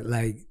wrong,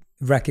 like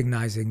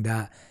recognizing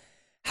that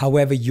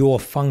however you're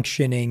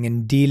functioning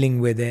and dealing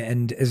with it,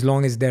 and as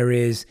long as there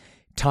is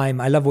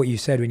time. I love what you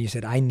said when you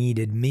said, I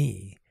needed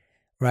me,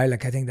 right?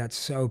 Like, I think that's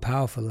so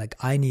powerful. Like,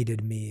 I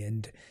needed me.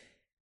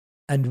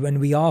 And when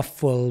we are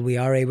full, we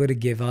are able to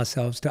give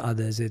ourselves to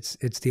others.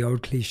 It's the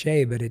old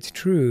cliche, but it's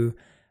true.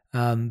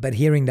 But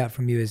hearing that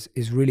from you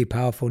is really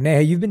powerful.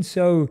 Neha, you've been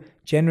so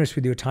generous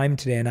with your time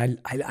today. And I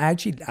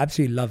actually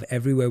absolutely love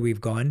everywhere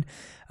we've gone.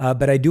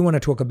 But I do want to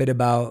talk a bit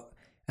about,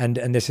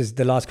 and this is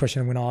the last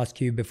question I'm going to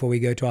ask you before we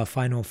go to our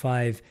final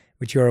 5,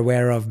 which you're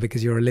aware of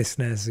because you're a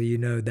listener. So you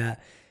know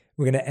that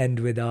we're going to end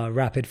with our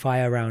rapid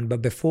fire round.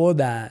 But before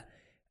that,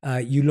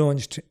 you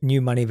launched New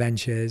Money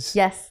Ventures.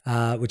 Yes.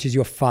 Which is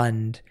your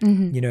fund.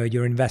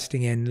 You're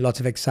investing in lots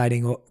of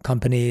exciting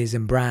companies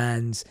and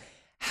brands.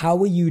 How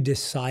are you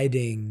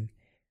deciding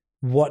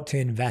what to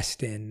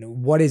invest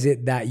in? What is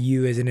it that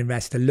you as an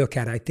investor look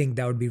at? I think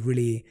that would be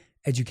really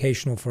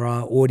educational for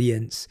our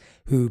audience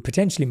who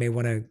potentially may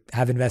want to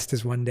have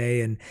investors one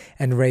day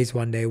and raise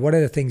one day. What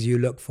are the things you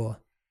look for?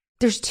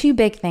 There's 2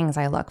 big things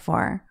I look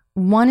for.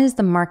 One is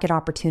the market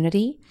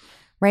opportunity,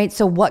 right?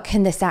 So what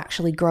can this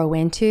actually grow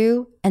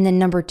into? And then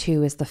number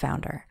 2 is the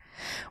founder.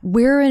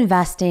 We're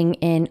investing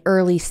in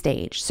early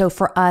stage. So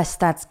for us,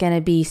 that's going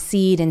to be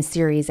seed and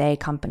Series A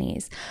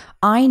companies.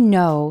 I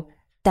know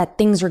that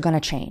things are going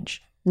to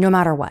change no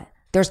matter what.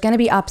 There's going to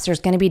be ups, there's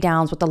going to be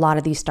downs with a lot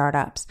of these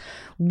startups.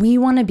 We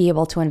want to be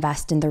able to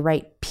invest in the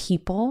right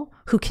people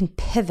who can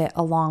pivot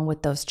along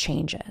with those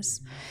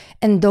changes.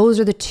 And those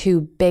are the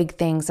 2 big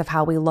things of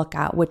how we look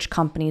at which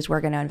companies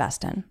we're going to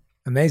invest in.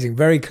 Amazing.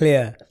 Very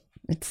clear.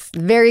 It's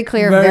very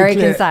clear, very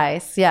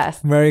concise. Yes.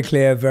 Very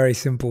clear, very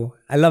simple.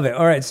 I love it.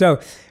 All right. So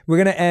we're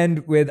going to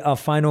end with our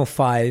final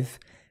 5.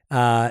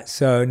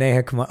 So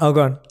Neha, come on. Oh,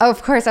 go on.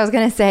 Of course. I was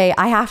going to say,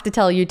 I have to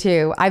tell you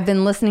too, I've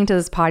been listening to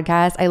this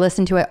podcast. I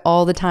listen to it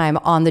all the time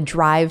on the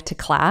drive to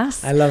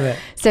class. I love it.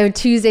 So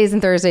Tuesdays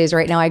and Thursdays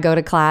right now I go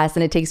to class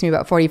and it takes me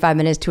about 45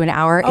 minutes to an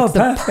hour. Oh, it's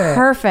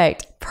the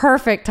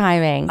perfect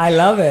timing. I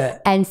love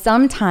it. And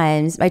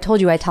sometimes, I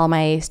told you I tell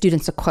my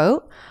students a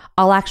quote.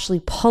 I'll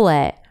actually pull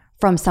it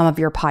from some of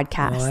your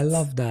podcasts. Oh, I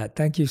love that.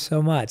 Thank you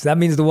so much. That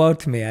means the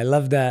world to me. I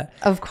love that.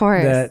 Of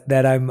course.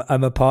 That I'm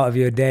a part of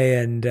your day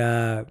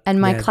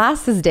and my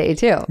class's day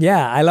too.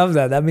 Yeah, I love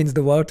that. That means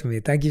the world to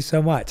me. Thank you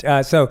so much.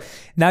 So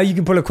now you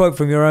can pull a quote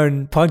from your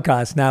own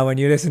podcast now when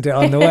you listen to it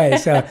on the way.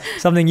 So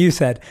something you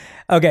said.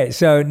 Okay,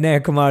 so Neha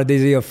Kumar,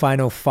 these are your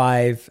final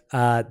 5.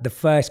 The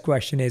first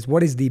question is,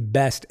 what is the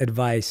best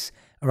advice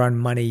around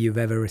money you've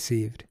ever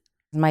received?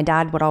 My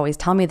dad would always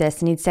tell me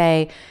this, and he'd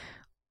say,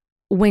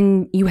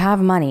 when you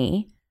have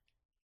money,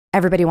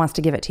 everybody wants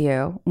to give it to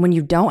you. When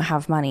you don't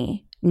have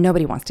money,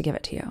 nobody wants to give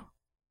it to you.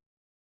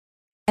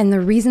 And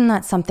the reason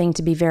that's something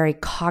to be very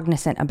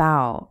cognizant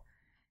about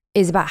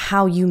is about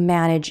how you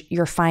manage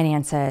your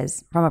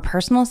finances from a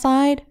personal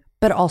side,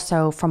 but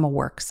also from a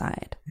work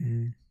side.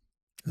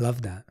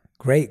 Love that.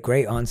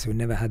 Great answer.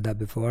 Never had that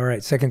before. All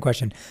right, second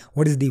question.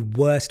 What is the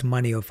worst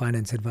money or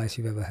finance advice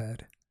you've ever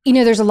heard? You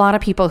know, there's a lot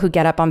of people who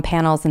get up on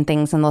panels and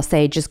things and they'll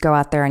say, just go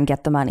out there and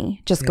get the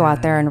money. Just go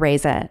out there and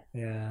raise it.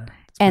 Yeah.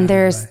 And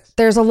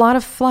there's a lot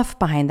of fluff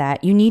behind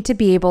that. You need to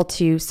be able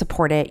to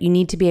support it. You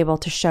need to be able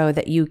to show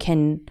that you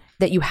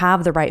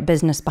have the right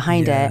business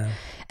behind it.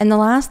 And the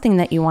last thing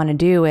that you want to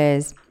do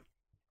is,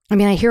 I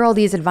mean, I hear all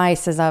these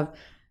advices of,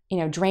 you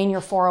know, drain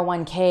your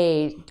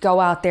 401k, go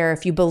out there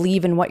if you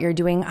believe in what you're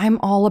doing. I'm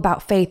all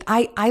about faith.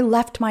 I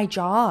left my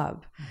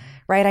job,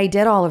 right? I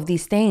did all of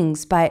these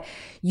things, but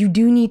you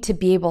do need to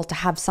be able to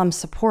have some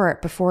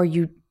support before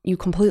you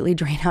completely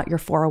drain out your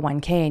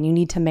 401k, and you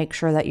need to make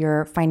sure that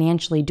you're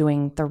financially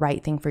doing the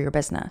right thing for your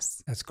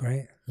business. That's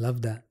great.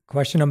 Love that.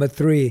 Question number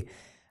 3,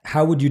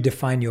 how would you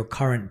define your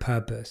current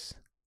purpose?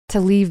 To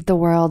leave the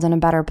world in a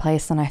better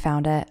place than I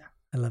found it.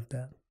 I love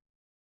that.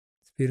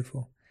 It's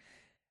beautiful.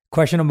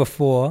 Question number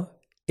 4,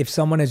 if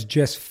someone has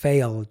just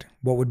failed,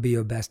 what would be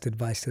your best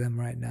advice to them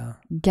right now?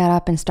 Get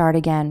up and start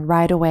again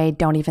right away.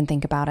 Don't even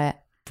think about it.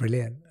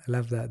 Brilliant. I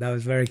love that. That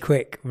was very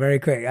quick, very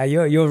quick.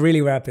 You're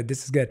really rapid.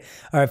 This is good.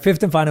 All right,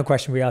 5th and final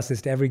question. We ask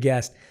this to every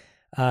guest.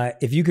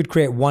 If you could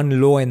create one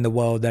law in the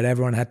world that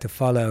everyone had to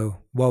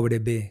follow, what would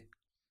it be?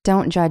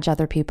 Don't judge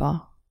other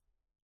people.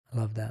 I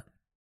love that.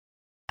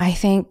 I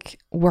think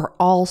we're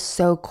all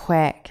so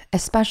quick,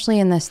 especially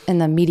in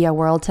the media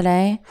world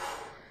today.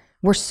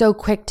 We're so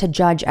quick to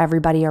judge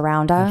everybody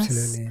around us.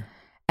 Absolutely.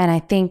 And I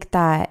think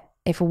that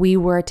if we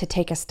were to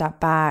take a step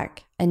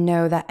back and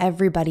know that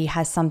everybody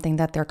has something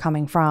that they're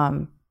coming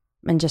from,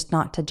 and just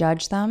not to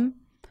judge them,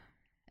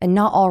 and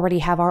not already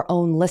have our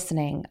own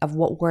listening of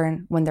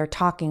when they're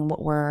talking,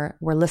 what we're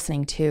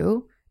listening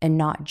to, and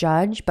not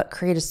judge, but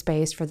create a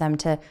space for them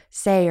to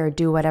say or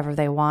do whatever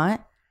they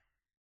want,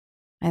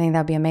 I think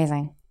that'd be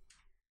amazing.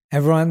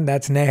 Everyone,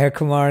 that's Neha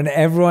Kumar. And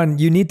everyone,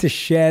 you need to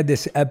share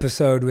this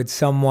episode with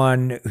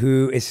someone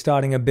who is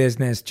starting a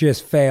business,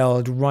 just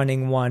failed,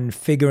 running one,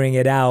 figuring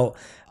it out.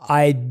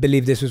 I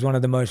believe this was one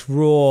of the most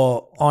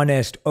raw,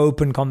 honest,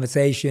 open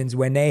conversations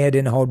where Neha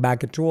didn't hold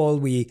back at all.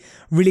 We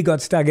really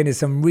got stuck into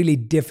some really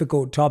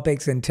difficult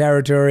topics and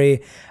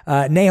territory.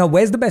 Neha,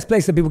 where's the best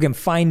place that people can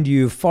find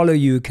you, follow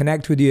you,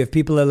 connect with you? If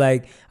people are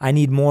like, I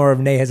need more of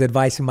Neha's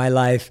advice in my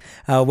life,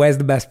 where's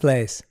the best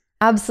place?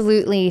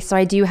 Absolutely. So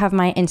I do have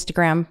my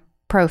Instagram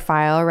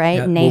profile, right?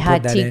 Yeah, Neha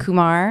T.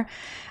 Kumar.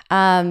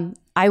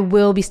 I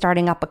will be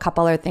starting up a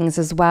couple other things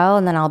as well,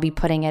 and then I'll be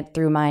putting it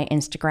through my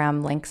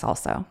Instagram links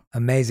also.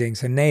 Amazing.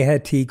 So Neha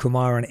T.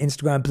 Kumar on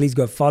Instagram. Please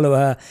go follow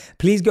her.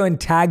 Please go and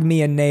tag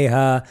me and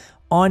Neha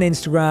on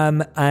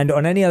Instagram and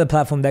on any other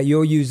platform that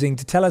you're using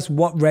to tell us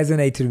what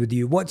resonated with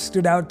you, what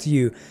stood out to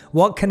you,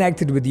 what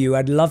connected with you.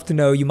 I'd love to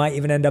know. You might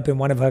even end up in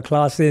one of her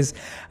classes.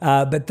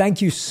 But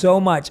thank you so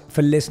much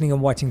for listening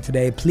and watching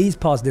today. Please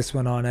pass this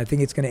one on. I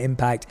think it's going to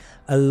impact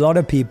a lot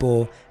of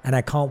people, and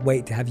I can't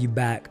wait to have you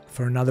back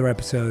for another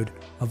episode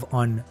of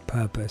On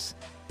Purpose.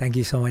 Thank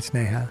you so much,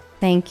 Neha.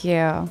 Thank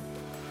you.